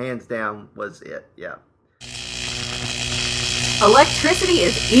one hands down was it. Yeah. Electricity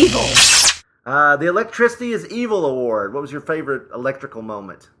is evil. The Electricity is Evil Award. What was your favorite electrical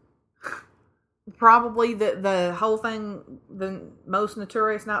moment? Probably the whole thing, the most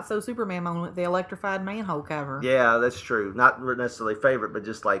notorious not so Superman moment, the electrified manhole cover. Yeah, that's true. Not necessarily favorite, but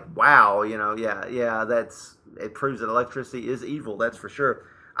just like, wow, it proves that electricity is evil, that's for sure.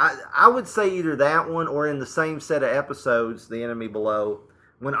 I would say either that one or in the same set of episodes, The Enemy Below,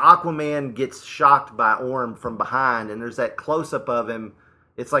 when Aquaman gets shocked by Orm from behind and there's that close-up of him,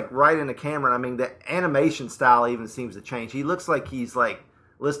 it's like right in the camera. The animation style even seems to change. He looks like he's like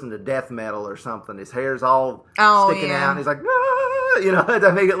listening to death metal or something. His hair's all sticking out. And he's like, ah!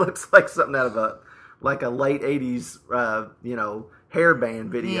 It looks like something out of a late 80s, hair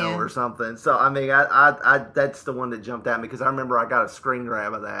band video or something. So, I that's the one that jumped at me because I remember I got a screen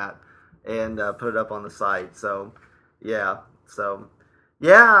grab of that and put it up on the site. So, yeah.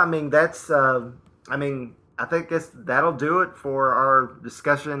 Yeah, that's, I think that'll do it for our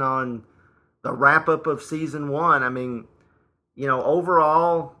discussion on the wrap-up of Season 1.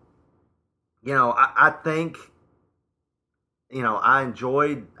 overall, I think, I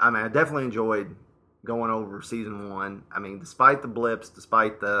definitely enjoyed going over season 1. I mean, despite the blips,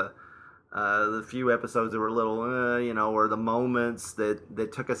 despite the few episodes that were a little, or the moments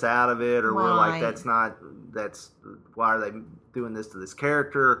that took us out of it, or we're like, that's why are they doing this to this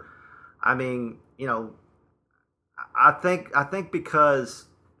character? I mean, I think because,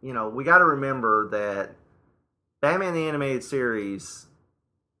 we got to remember that Batman the Animated Series,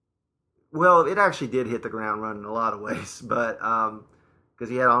 well, it actually did hit the ground running in a lot of ways, but because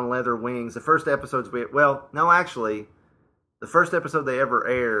he had on leather wings. The first episodes the first episode they ever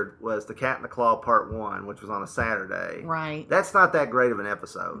aired was The Cat in the Claw Part 1, which was on a Saturday. Right. That's not that great of an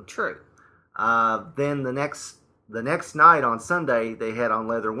episode. True. Then the next night on Sunday, they had On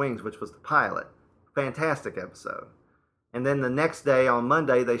Leather Wings, which was the pilot. Fantastic episode. And then the next day on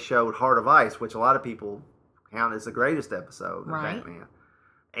Monday, they showed Heart of Ice, which a lot of people count as the greatest episode of Batman.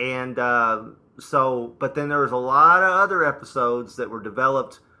 And but then there was a lot of other episodes that were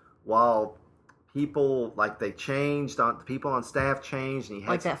developed while people, they changed, the people on staff changed. And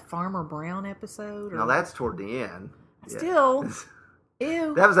like that Farmer Brown episode? No, that's toward the end. Still.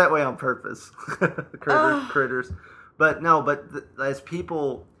 Ew. That was that way on purpose. Critters. But no,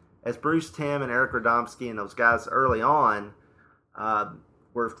 as Bruce Timm and Eric Radomski and those guys early on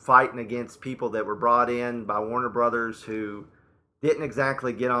were fighting against people that were brought in by Warner Brothers who didn't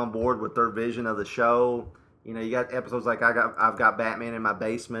exactly get on board with their vision of the show. You got episodes like I've got Batman in my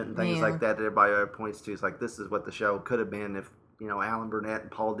basement and things like that everybody points to. It's like, this is what the show could have been if, Alan Burnett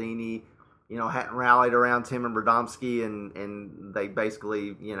and Paul Dini, hadn't rallied around Tim and Radomski and they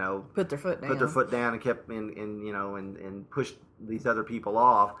basically, put their foot down and kept and pushed these other people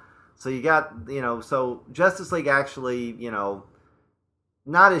off. So you got, so Justice League actually,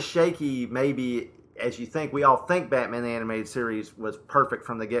 not as shaky maybe as you think. We all think Batman the Animated Series was perfect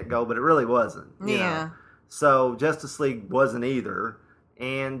from the get-go, but it really wasn't. You know? So Justice League wasn't either.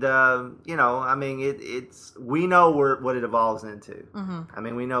 And, it's we know what it evolves into. Mm-hmm. I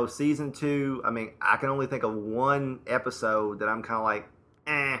mean, we know season 2, I can only think of one episode that I'm kind of like,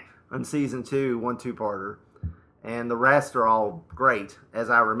 on season 2, one two-parter. And the rest are all great, as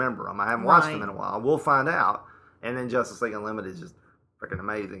I remember them. I haven't watched them in a while. We'll find out. And then Justice League Unlimited is just freaking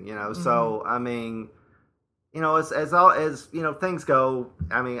amazing, Mm-hmm. So, as things go,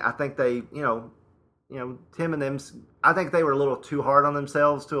 I think they, Tim and them, I think they were a little too hard on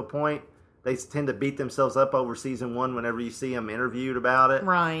themselves to a point. They tend to beat themselves up over season 1 whenever you see them interviewed about it.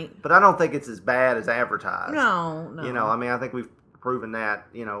 Right. But I don't think it's as bad as advertised. No. I think we've proven that,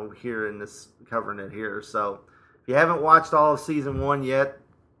 here in this, covering it here. So, if you haven't watched all of season 1 yet,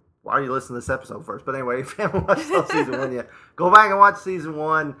 why are you listening to this episode first? But anyway, if you haven't watched all season 1 yet, go back and watch season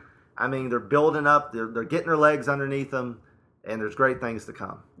 1. They're building up. They're getting their legs underneath them, and there's great things to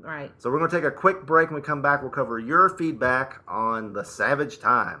come. Right. So we're going to take a quick break. When we come back, we'll cover your feedback on The Savage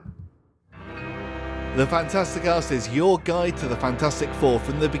Time. The Fantastic Cast is your guide to the Fantastic Four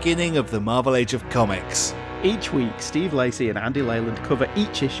from the beginning of the Marvel Age of Comics. Each week, Steve Lacey and Andy Leyland cover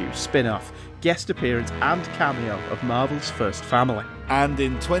each issue, spin-off, guest appearance and cameo of Marvel's first family. And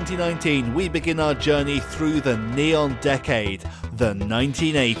in 2019, we begin our journey through the Neon Decade, the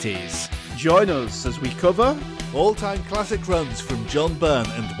 1980s. Join us as we cover all-time classic runs from John Byrne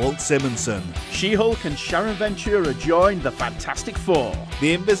and Walt Simonson. She-Hulk and Sharon Ventura join the Fantastic Four.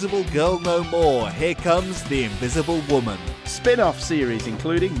 The Invisible Girl No More. Here comes the Invisible Woman. Spin-off series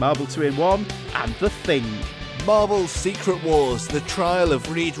including Marvel 2-in-1 and The Thing. Marvel's Secret Wars, The Trial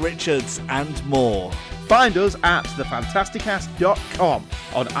of Reed Richards, and more. Find us at thefantasticast.com,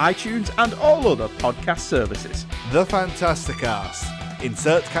 on iTunes and all other podcast services. The Fantasticast.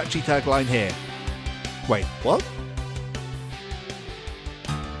 Insert catchy tagline here. Wait, what?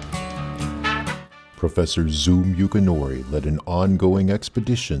 Professor Zoom Yukinori led an ongoing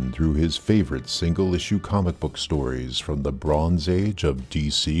expedition through his favorite single-issue comic book stories from the Bronze Age of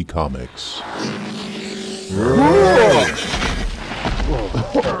DC Comics.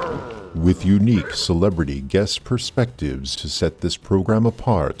 With unique celebrity guest perspectives to set this program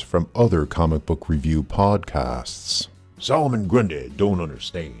apart from other comic book review podcasts. Solomon Grundy don't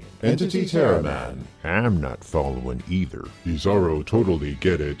understand. Entity Terraman, I'm not following either. Bizarro totally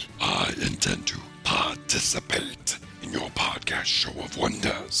get it. I intend to participate in your podcast show of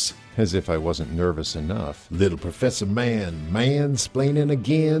wonders. As if I wasn't nervous enough. Little Professor Man, mansplaining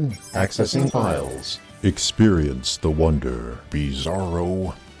again. Accessing files. Experience the wonder.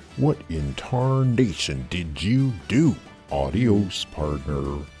 Bizarro, what in tarnation did you do? Adios,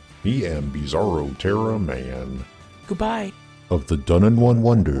 partner. Me am Bizarro Terra Man. Goodbye. of the Done in One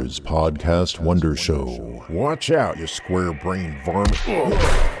Wonders Podcast Wonder Show. Watch out, you square-brained varmint.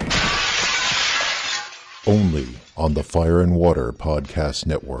 Only on the Fire and Water Podcast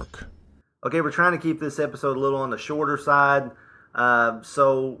Network. Okay, we're trying to keep this episode a little on the shorter side,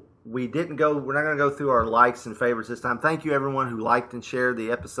 so we're not going to go through our likes and favorites this time. Thank you, everyone who liked and shared the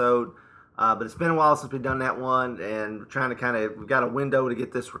episode. But it's been a while since we've done that one, and we're trying to we've got a window to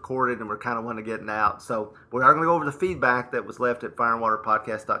get this recorded, and we're kind of wanting to get it out. So we are going to go over the feedback that was left at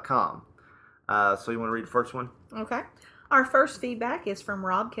fireandwaterpodcast.com. So you want to read the first one? Okay. Our first feedback is from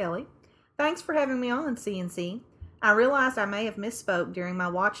Rob Kelly. Thanks for having me on CNC. I realized I may have misspoke during my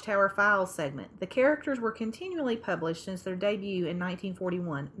Watchtower Files segment. The characters were continually published since their debut in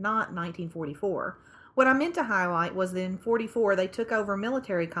 1941, not 1944. What I meant to highlight was that in 1944 they took over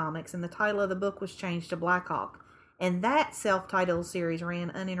Military Comics and the title of the book was changed to Black Hawk. And that self-titled series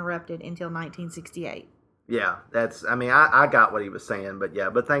ran uninterrupted until 1968. Yeah, I got what he was saying,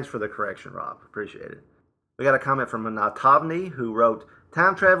 but thanks for the correction, Rob. Appreciate it. We got a comment from Natovny who wrote,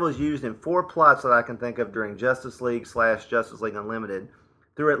 time travel is used in 4 plots that I can think of during Justice League / Justice League Unlimited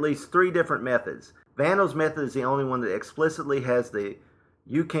through at least 3 different methods. Vandal's method is the only one that explicitly has the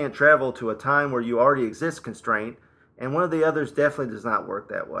you can't travel to a time where you already exist constraint, and one of the others definitely does not work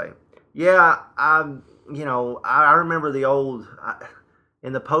that way. Yeah, I remember the old,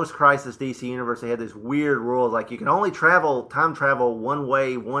 in the post-crisis DC universe, they had this weird rule, like you can only time travel one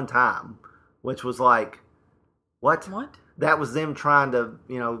way, one time, which was like, what? What? That was them trying to,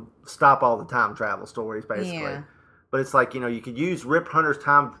 stop all the time travel stories, basically. Yeah. But it's like, you could use Rip Hunter's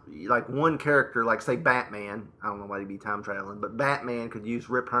time, like one character, like say Batman. I don't know why he'd be time traveling, but Batman could use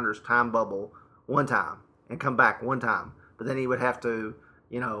Rip Hunter's time bubble one time and come back one time. But then he would have to,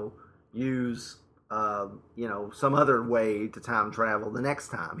 use, some other way to time travel the next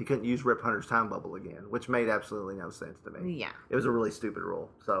time. He couldn't use Rip Hunter's time bubble again, which made absolutely no sense to me. Yeah. It was a really stupid rule.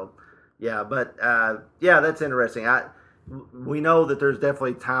 So, yeah, but, that's interesting. We know that there's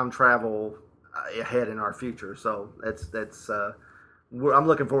definitely time travel ahead in our future, so I'm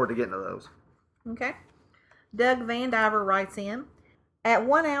looking forward to getting to those. Okay. Doug Van Diver writes in, at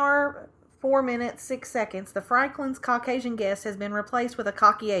 1 hour, 4 minutes, 6 seconds, the Franklin's Caucasian guest has been replaced with a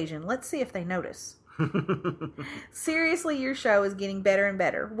cocky Asian. Let's see if they notice. Seriously, your show is getting better and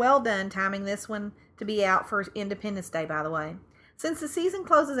better. Well done timing this one to be out for Independence Day, by the way. Since the season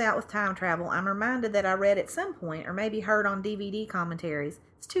closes out with time travel, I'm reminded that I read at some point, or maybe heard on DVD commentaries,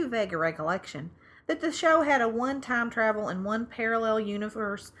 it's too vague a recollection, that the show had a 1 time travel and 1 parallel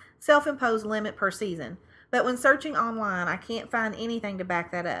universe self-imposed limit per season. But when searching online, I can't find anything to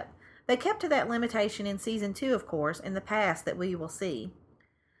back that up. They kept to that limitation in Season 2, of course, in the past that we will see.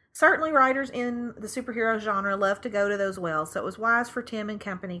 Certainly writers in the superhero genre love to go to those wells, so it was wise for Tim and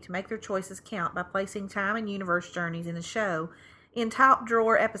company to make their choices count by placing time and universe journeys in the show in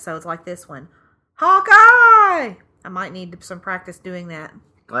top-drawer episodes like this one. Hawkeye! I might need some practice doing that.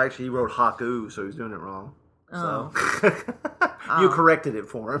 Well, actually, he wrote Haku, so he's doing it wrong. Oh. So you corrected it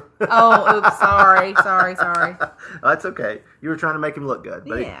for him. Oh, oops, sorry. That's okay. You were trying to make him look good,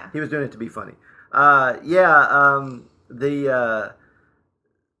 but yeah. he was doing it to be funny. I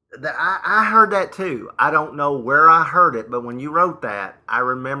heard that too. I don't know where I heard it, but when you wrote that, I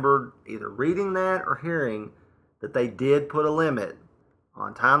remembered either reading that or hearing that they did put a limit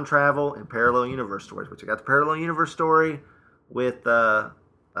on time travel and parallel universe stories, which I got the parallel universe story with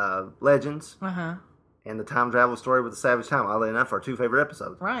Legends and the time travel story with the Savage Time. Oddly enough, our 2 favorite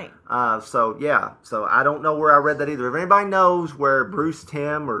episodes. Right. So I don't know where I read that either. If anybody knows where Bruce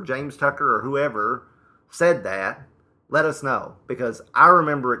Timm or James Tucker or whoever said that, let us know, because I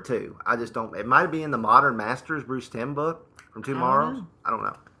remember it too. I just don't. It might be in the Modern Masters Bruce Timm book from Tomorrows. I don't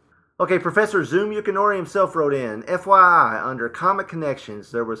know. Okay, Professor Zoom Yukinori himself wrote in, FYI, under Comic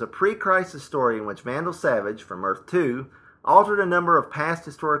Connections, there was a pre-crisis story in which Vandal Savage, from Earth 2, altered a number of past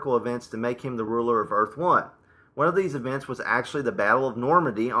historical events to make him the ruler of Earth 1. One of these events was actually the Battle of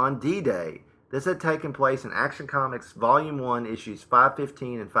Normandy on D-Day. This had taken place in Action Comics Volume 1, issues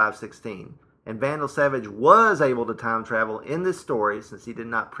 515 and 516. And Vandal Savage was able to time travel in this story since he did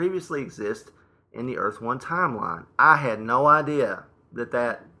not previously exist in the Earth 1 timeline. I had no idea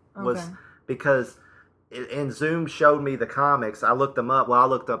that was because, and Zoom showed me the comics. I looked them up. Well, I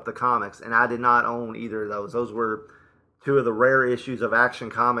looked up the comics, and I did not own either of those. Those were 2 of the rare issues of Action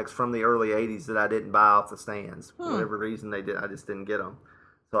Comics from the early 80s that I didn't buy off the stands. For whatever reason they did, I just didn't get them.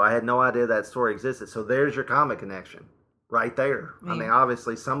 So I had no idea that story existed. So there's your comic connection right there. Yeah. I mean,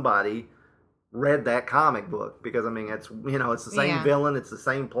 obviously somebody read that comic book because, I mean, it's the same villain, it's the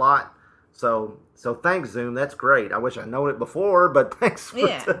same plot. So thanks, Zoom. That's great. I wish I'd known it before, but thanks.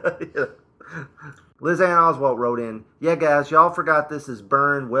 Liz Ann Oswalt wrote in, yeah, guys, y'all forgot this is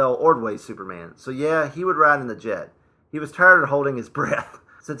Byrne, well, Ordway's Superman. So yeah, he would ride in the jet. He was tired of holding his breath,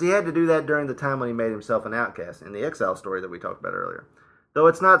 since he had to do that during the time when he made himself an outcast, in the Exile story that we talked about earlier. Though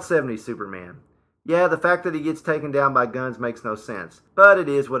it's not 70s Superman. Yeah, the fact that he gets taken down by guns makes no sense, but it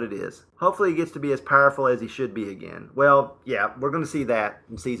is what it is. Hopefully he gets to be as powerful as he should be again. Well, yeah, we're going to see that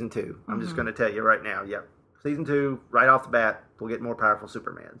in Season 2. I'm just going to tell you right now, yep. Season 2, right off the bat, we'll get more powerful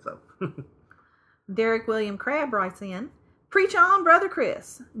Superman, so... Derek William Crabb writes in, preach on, Brother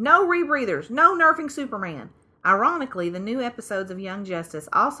Chris. No rebreathers, no nerfing Superman. Ironically, the new episodes of Young Justice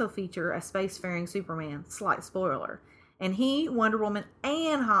also feature a spacefaring Superman, slight spoiler, and he, Wonder Woman,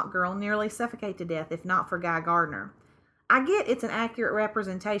 and Hawkgirl nearly suffocate to death if not for Guy Gardner. I get it's an accurate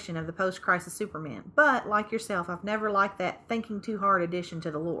representation of the post-crisis Superman, but, like yourself, I've never liked that thinking too hard addition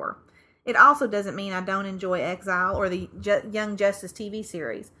to the lore. It also doesn't mean I don't enjoy Exile or the Young Justice TV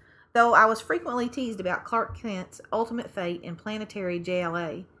series, though I was frequently teased about Clark Kent's ultimate fate in Planetary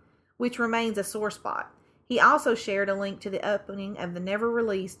JLA, which remains a sore spot. He also shared a link to the opening of the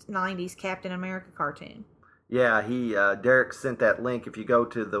never-released 90s Captain America cartoon. Yeah, Derek sent that link. If you go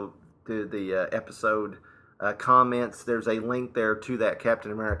to the episode comments, there's a link there to that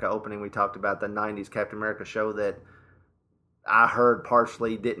Captain America opening. We talked about the 90s Captain America show that I heard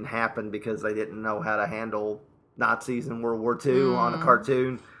partially didn't happen because they didn't know how to handle Nazis in World War II on a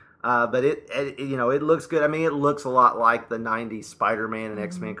cartoon. But it looks good. I mean, it looks a lot like the 90s Spider-Man and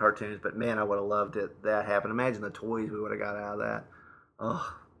X-Men cartoons, but man, I would have loved it that happened. Imagine the toys we would have got out of that.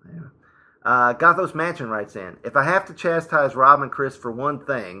 Oh, man. Gothos Mansion writes in, if I have to chastise Rob and Chris for one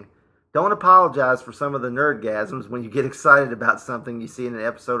thing, don't apologize for some of the nerdgasms when you get excited about something you see in an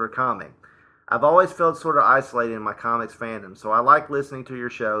episode or comic. I've always felt sort of isolated in my comics fandom, so I like listening to your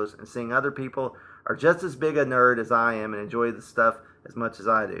shows and seeing other people are just as big a nerd as I am and enjoy the stuff as much as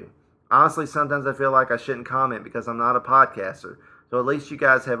I do. Honestly, sometimes I feel like I shouldn't comment because I'm not a podcaster, so at least you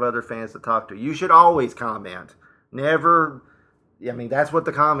guys have other fans to talk to. You should always comment. Never, I mean, that's what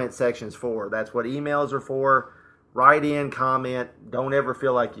the comment section's for. That's what emails are for. Write in, comment. Don't ever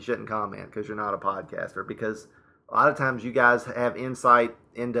feel like you shouldn't comment because you're not a podcaster, because a lot of times you guys have insight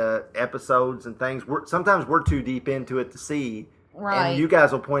into episodes and things. Sometimes we're too deep into it to see. Right. And you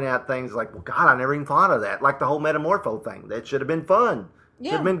guys will point out things like, well, God, I never even thought of that. Like the whole Metamorpho thing. That should have been fun.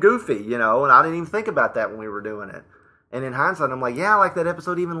 Yeah. Should have been goofy, and I didn't even think about that when we were doing it. And in hindsight, I'm like, yeah, I like that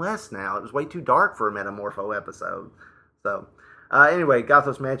episode even less now. It was way too dark for a Metamorpho episode. So, anyway,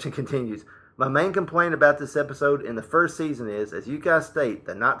 Gothos Mansion continues. My main complaint about this episode in the first season is, as you guys state,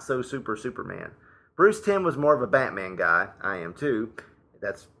 the not-so-super Superman. Bruce Timm was more of a Batman guy. I am too.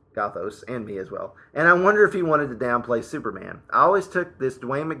 That's Gothos, and me as well. And I wonder if he wanted to downplay Superman. I always took this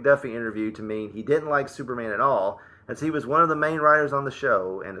Dwayne McDuffie interview to mean he didn't like Superman at all, as he was one of the main writers on the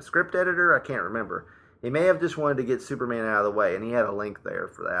show, and a script editor, I can't remember. He may have just wanted to get Superman out of the way, and he had a link there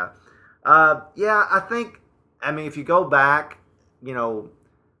for that. Yeah, I think, if you go back,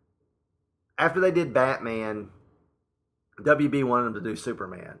 after they did Batman, WB wanted them to do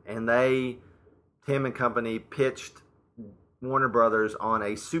Superman, and Tim and company pitched Warner Brothers on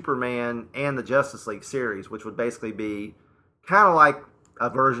a Superman and the Justice League series, which would basically be kind of like a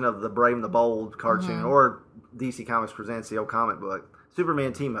version of the Brave and the Bold cartoon, or DC Comics Presents, the old comic book,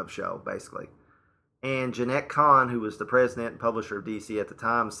 Superman team-up show, basically. And Jeanette Kahn, who was the president and publisher of DC at the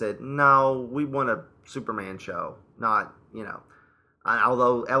time, said, no, we want a Superman show, not,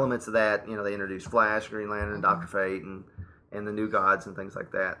 although elements of that, they introduced Flash, Green Lantern, Dr. Fate, and the New Gods and things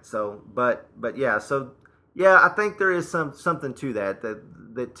like that. So, but yeah, so yeah, I think there is something to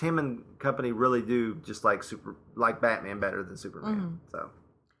that Tim and company really do just like Batman better than Superman. So,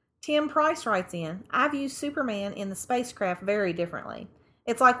 Tim Price writes in, I view Superman in the spacecraft very differently.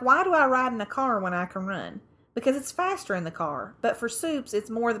 It's like, why do I ride in a car when I can run? Because it's faster in the car. But for Supes,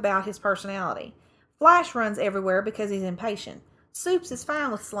 it's more about his personality. Flash runs everywhere because he's impatient. Supes is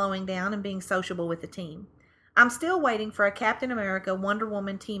fine with slowing down and being sociable with the team. I'm still waiting for a Captain America Wonder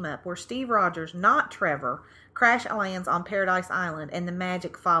Woman team-up where Steve Rogers, not Trevor, crash lands on Paradise Island and the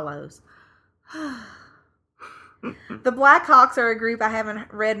magic follows. The Blackhawks are a group I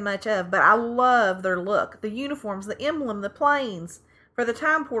haven't read much of, but I love their look, the uniforms, the emblem, the planes. For the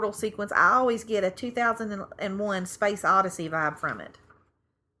time portal sequence, I always get a 2001 Space Odyssey vibe from it.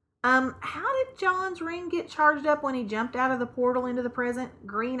 How did John's ring get charged up when he jumped out of the portal into the present?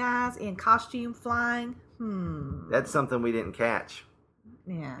 Green eyes in costume flying? That's something we didn't catch.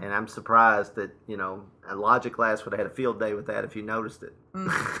 Yeah. And I'm surprised that, a Logic Glass would have had a field day with that if you noticed it.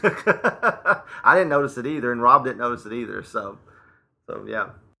 I didn't notice it either, and Rob didn't notice it either, so yeah.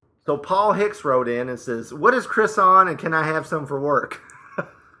 So Paul Hicks wrote in and says, what is Chris on, and can I have some for work?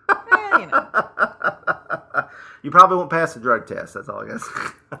 You probably won't pass the drug test. That's all I guess.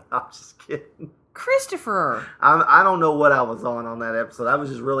 I'm just kidding. Christopher. I don't know what I was on that episode. I was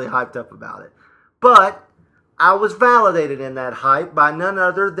just really hyped up about it. But I was validated in that hype by none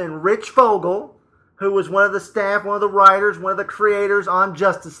other than Rich Fogel, who was one of the staff, one of the writers, one of the creators on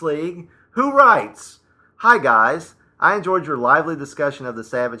Justice League, who writes, "Hi guys, I enjoyed your lively discussion of the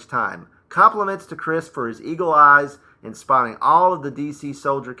Savage Time. Compliments to Chris for his eagle eyes in spotting all of the DC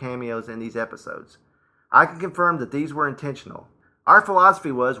Soldier cameos in these episodes. I can confirm that these were intentional. Our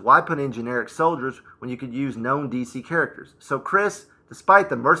philosophy was, why put in generic soldiers when you could use known DC characters? So Chris, despite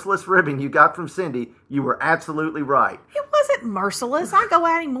the merciless ribbing you got from Cindy, you were absolutely right." It wasn't merciless. I go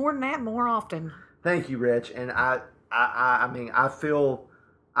at him more than that more often. Thank you, Rich. And I don't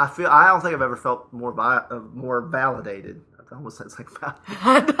think I've ever felt more validated. That almost sounds like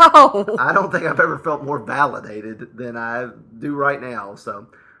I know. I don't think I've ever felt more validated than I do right now. So,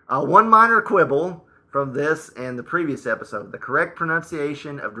 one minor quibble from this and the previous episode: the correct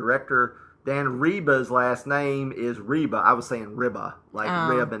pronunciation of director Dan Reba's last name is Reba. I was saying Riba, like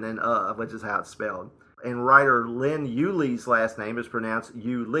rib and then which is how it's spelled. And writer Lynn Yuli's last name is pronounced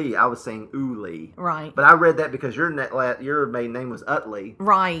Yuli. I was saying Uli. Right. But I read that because your maiden name was Utley.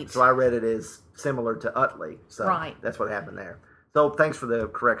 Right. So I read it as similar to Utley. So right. That's what happened there. So thanks for the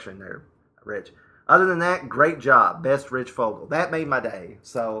correction there, Rich. Other than that, great job. Best Rich Fogel. That made my day.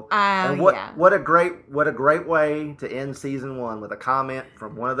 So what a great way to end season 1 with a comment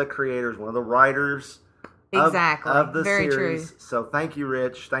from one of the creators, one of the writers of the Very series. True. So thank you,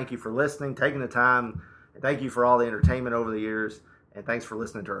 Rich. Thank you for listening, taking the time. And thank you for all the entertainment over the years. And thanks for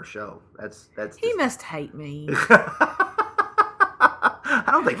listening to our show. He must hate me. I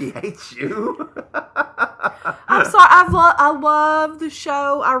don't think he hates you. I'm sorry. I love the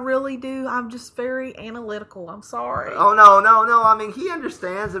show. I really do. I'm just very analytical. I'm sorry. Oh no. I mean, he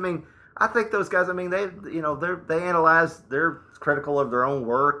understands. I mean, I think those guys. I mean, they analyze. They're critical of their own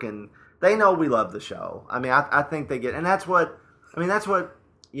work, and they know we love the show. I mean, I think they get, and that's what we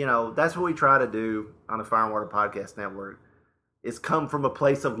try to do on the Fire and Water Podcast Network. Is come from a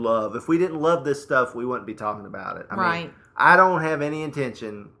place of love. If we didn't love this stuff, we wouldn't be talking about it. I mean, I don't have any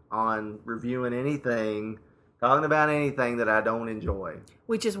intention on reviewing anything, talking about anything that I don't enjoy.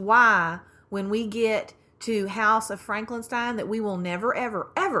 Which is why when we get to House of Frankenstein, that we will never,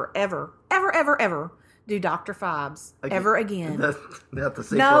 ever, ever, ever, ever, ever, ever do Dr. Phibes ever again. Not the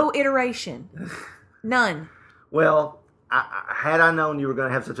sequel. No iteration. None. Well, had I known you were going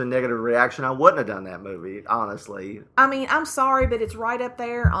to have such a negative reaction, I wouldn't have done that movie, honestly. I mean, I'm sorry, but it's right up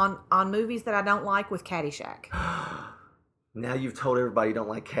there on movies that I don't like with Caddyshack. Now you've told everybody you don't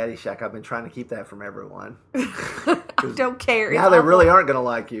like Caddyshack. I've been trying to keep that from everyone. I don't care. Now they really aren't going to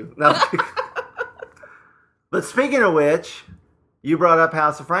like you. No. But speaking of which, you brought up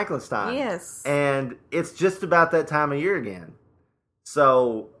House of Frankenstein. Yes. And it's just about that time of year again.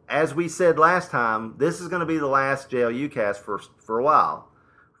 So, as we said last time, this is going to be the last JLU cast for a while,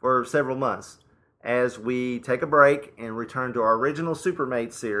 for several months, as we take a break and return to our original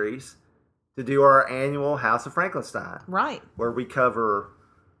Supermate series to do our annual House of Frankenstein. Right. Where we cover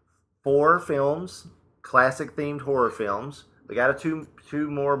 4 films, classic-themed horror films. We got two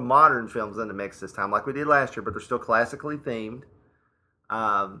more modern films in the mix this time, like we did last year, but they're still classically themed.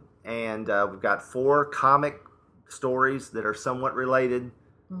 And we've got 4 comic stories that are somewhat related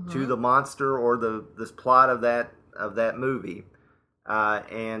to the monster or this plot of that movie.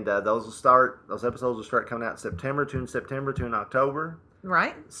 And those episodes will start coming out in September, 2 in October.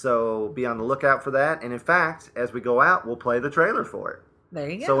 Right. So be on the lookout for that. And in fact, as we go out, we'll play the trailer for it. There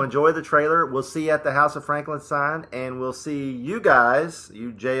you go. So enjoy the trailer. We'll see you at the House of Frankenstein, and we'll see you guys,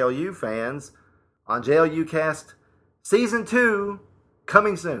 you JLU fans, on JLU Cast Season 2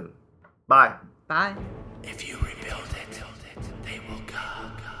 coming soon. Bye. Bye. If you rebuild it, they will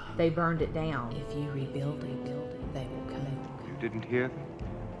come. They burned it down. If you rebuild it, they will come. You didn't hear them?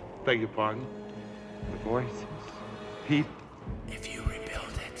 Beg your pardon? The voices? Pete? If you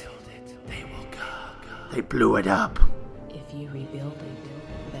rebuild it, they will come. They blew it up. If you rebuild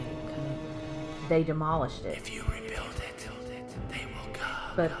it, they will come. They demolished it. If you rebuild it, they will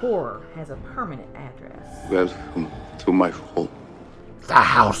come. But horror has a permanent address. Welcome to my home. The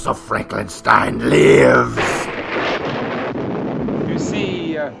House of Frankenstein lives! You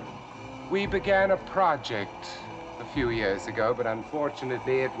see, we began a project a few years ago, but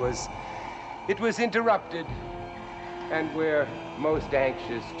unfortunately it was interrupted and we're most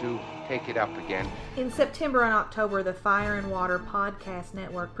anxious to take it up again. In September and October, the Fire and Water Podcast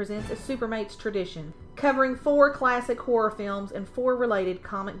Network presents a Supermates tradition, covering 4 classic horror films and 4 related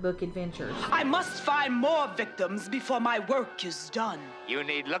comic book adventures. I must find more victims before my work is done. You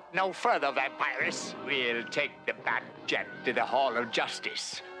need look no further, Vampirus. We'll take the Bat Jet to the Hall of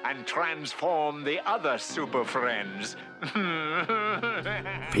Justice and transform the other Super Friends.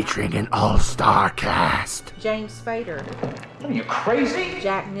 Featuring an all-star cast. James Spader. Are you crazy?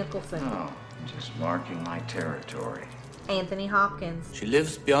 Jack Nicholson. Oh, just marking my territory. Anthony Hopkins. She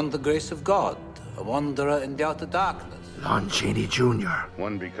lives beyond the grace of God, a wanderer in the outer darkness. Lon Chaney Jr.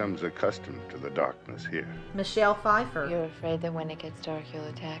 One becomes accustomed to the darkness here. Michelle Pfeiffer. You're afraid that when it gets dark, you'll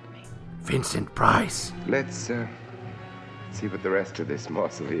attack me. Vincent Price. Let's see what the rest of this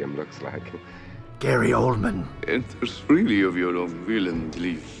mausoleum looks like. Gary Oldman. Enter freely of your own will and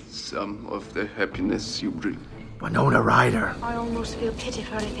leave some of the happiness you bring. Winona Ryder. I almost feel pity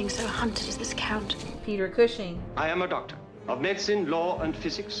for anything so hunted as this count. Peter Cushing. I am a doctor of medicine, law, and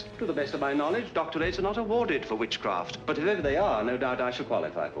physics. To the best of my knowledge, doctorates are not awarded for witchcraft. But if ever they are, no doubt I shall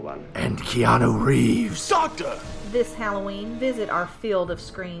qualify for one. And Keanu Reeves. Doctor! This Halloween, visit our Field of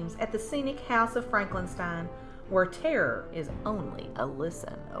Screams at the scenic House of Frankenstein, where terror is only a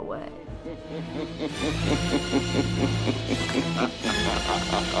listen away.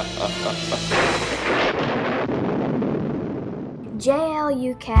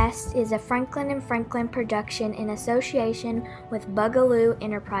 JLU Cast is a Franklin & Franklin production in association with Bugaloo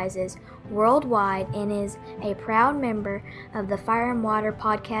Enterprises worldwide and is a proud member of the Fire and Water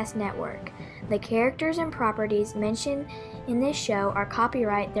Podcast Network. The characters and properties mentioned in this show are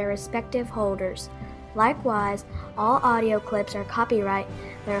copyright their respective holders. Likewise, all audio clips are copyright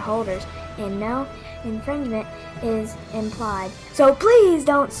their holders and no infringement is implied. So please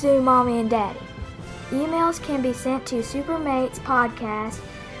don't sue Mommy and Daddy. Emails can be sent to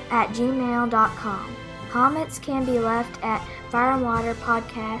supermatespodcast@gmail.com. Comments can be left at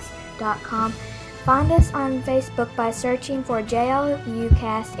fireandwaterpodcast.com. Find us on Facebook by searching for JLU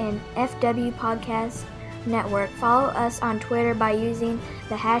Cast and FW Podcast Network. Follow us on Twitter by using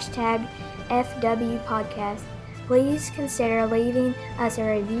the hashtag FW Podcast. Please consider leaving us a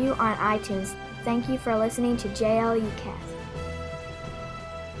review on iTunes. Thank you for listening to JLU Cast.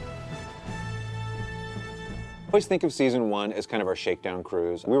 I always think of season 1 as kind of our shakedown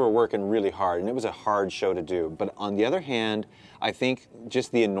cruise. We were working really hard, and it was a hard show to do. But on the other hand, I think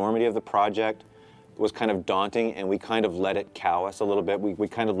just the enormity of the project was kind of daunting, and we kind of let it cow us a little bit. We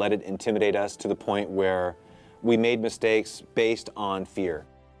kind of let it intimidate us to the point where we made mistakes based on fear.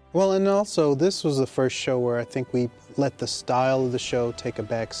 Well, and also, this was the first show where I think we let the style of the show take a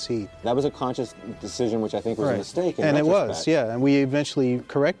back seat. That was a conscious decision, which I think was a mistake in And retrospect. it was, yeah, and we eventually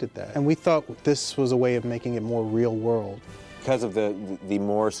corrected that. And we thought this was a way of making it more real world. Because of the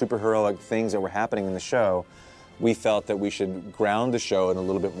more superheroic things that were happening in the show, we felt that we should ground the show in a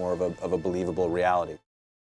little bit more of a believable reality.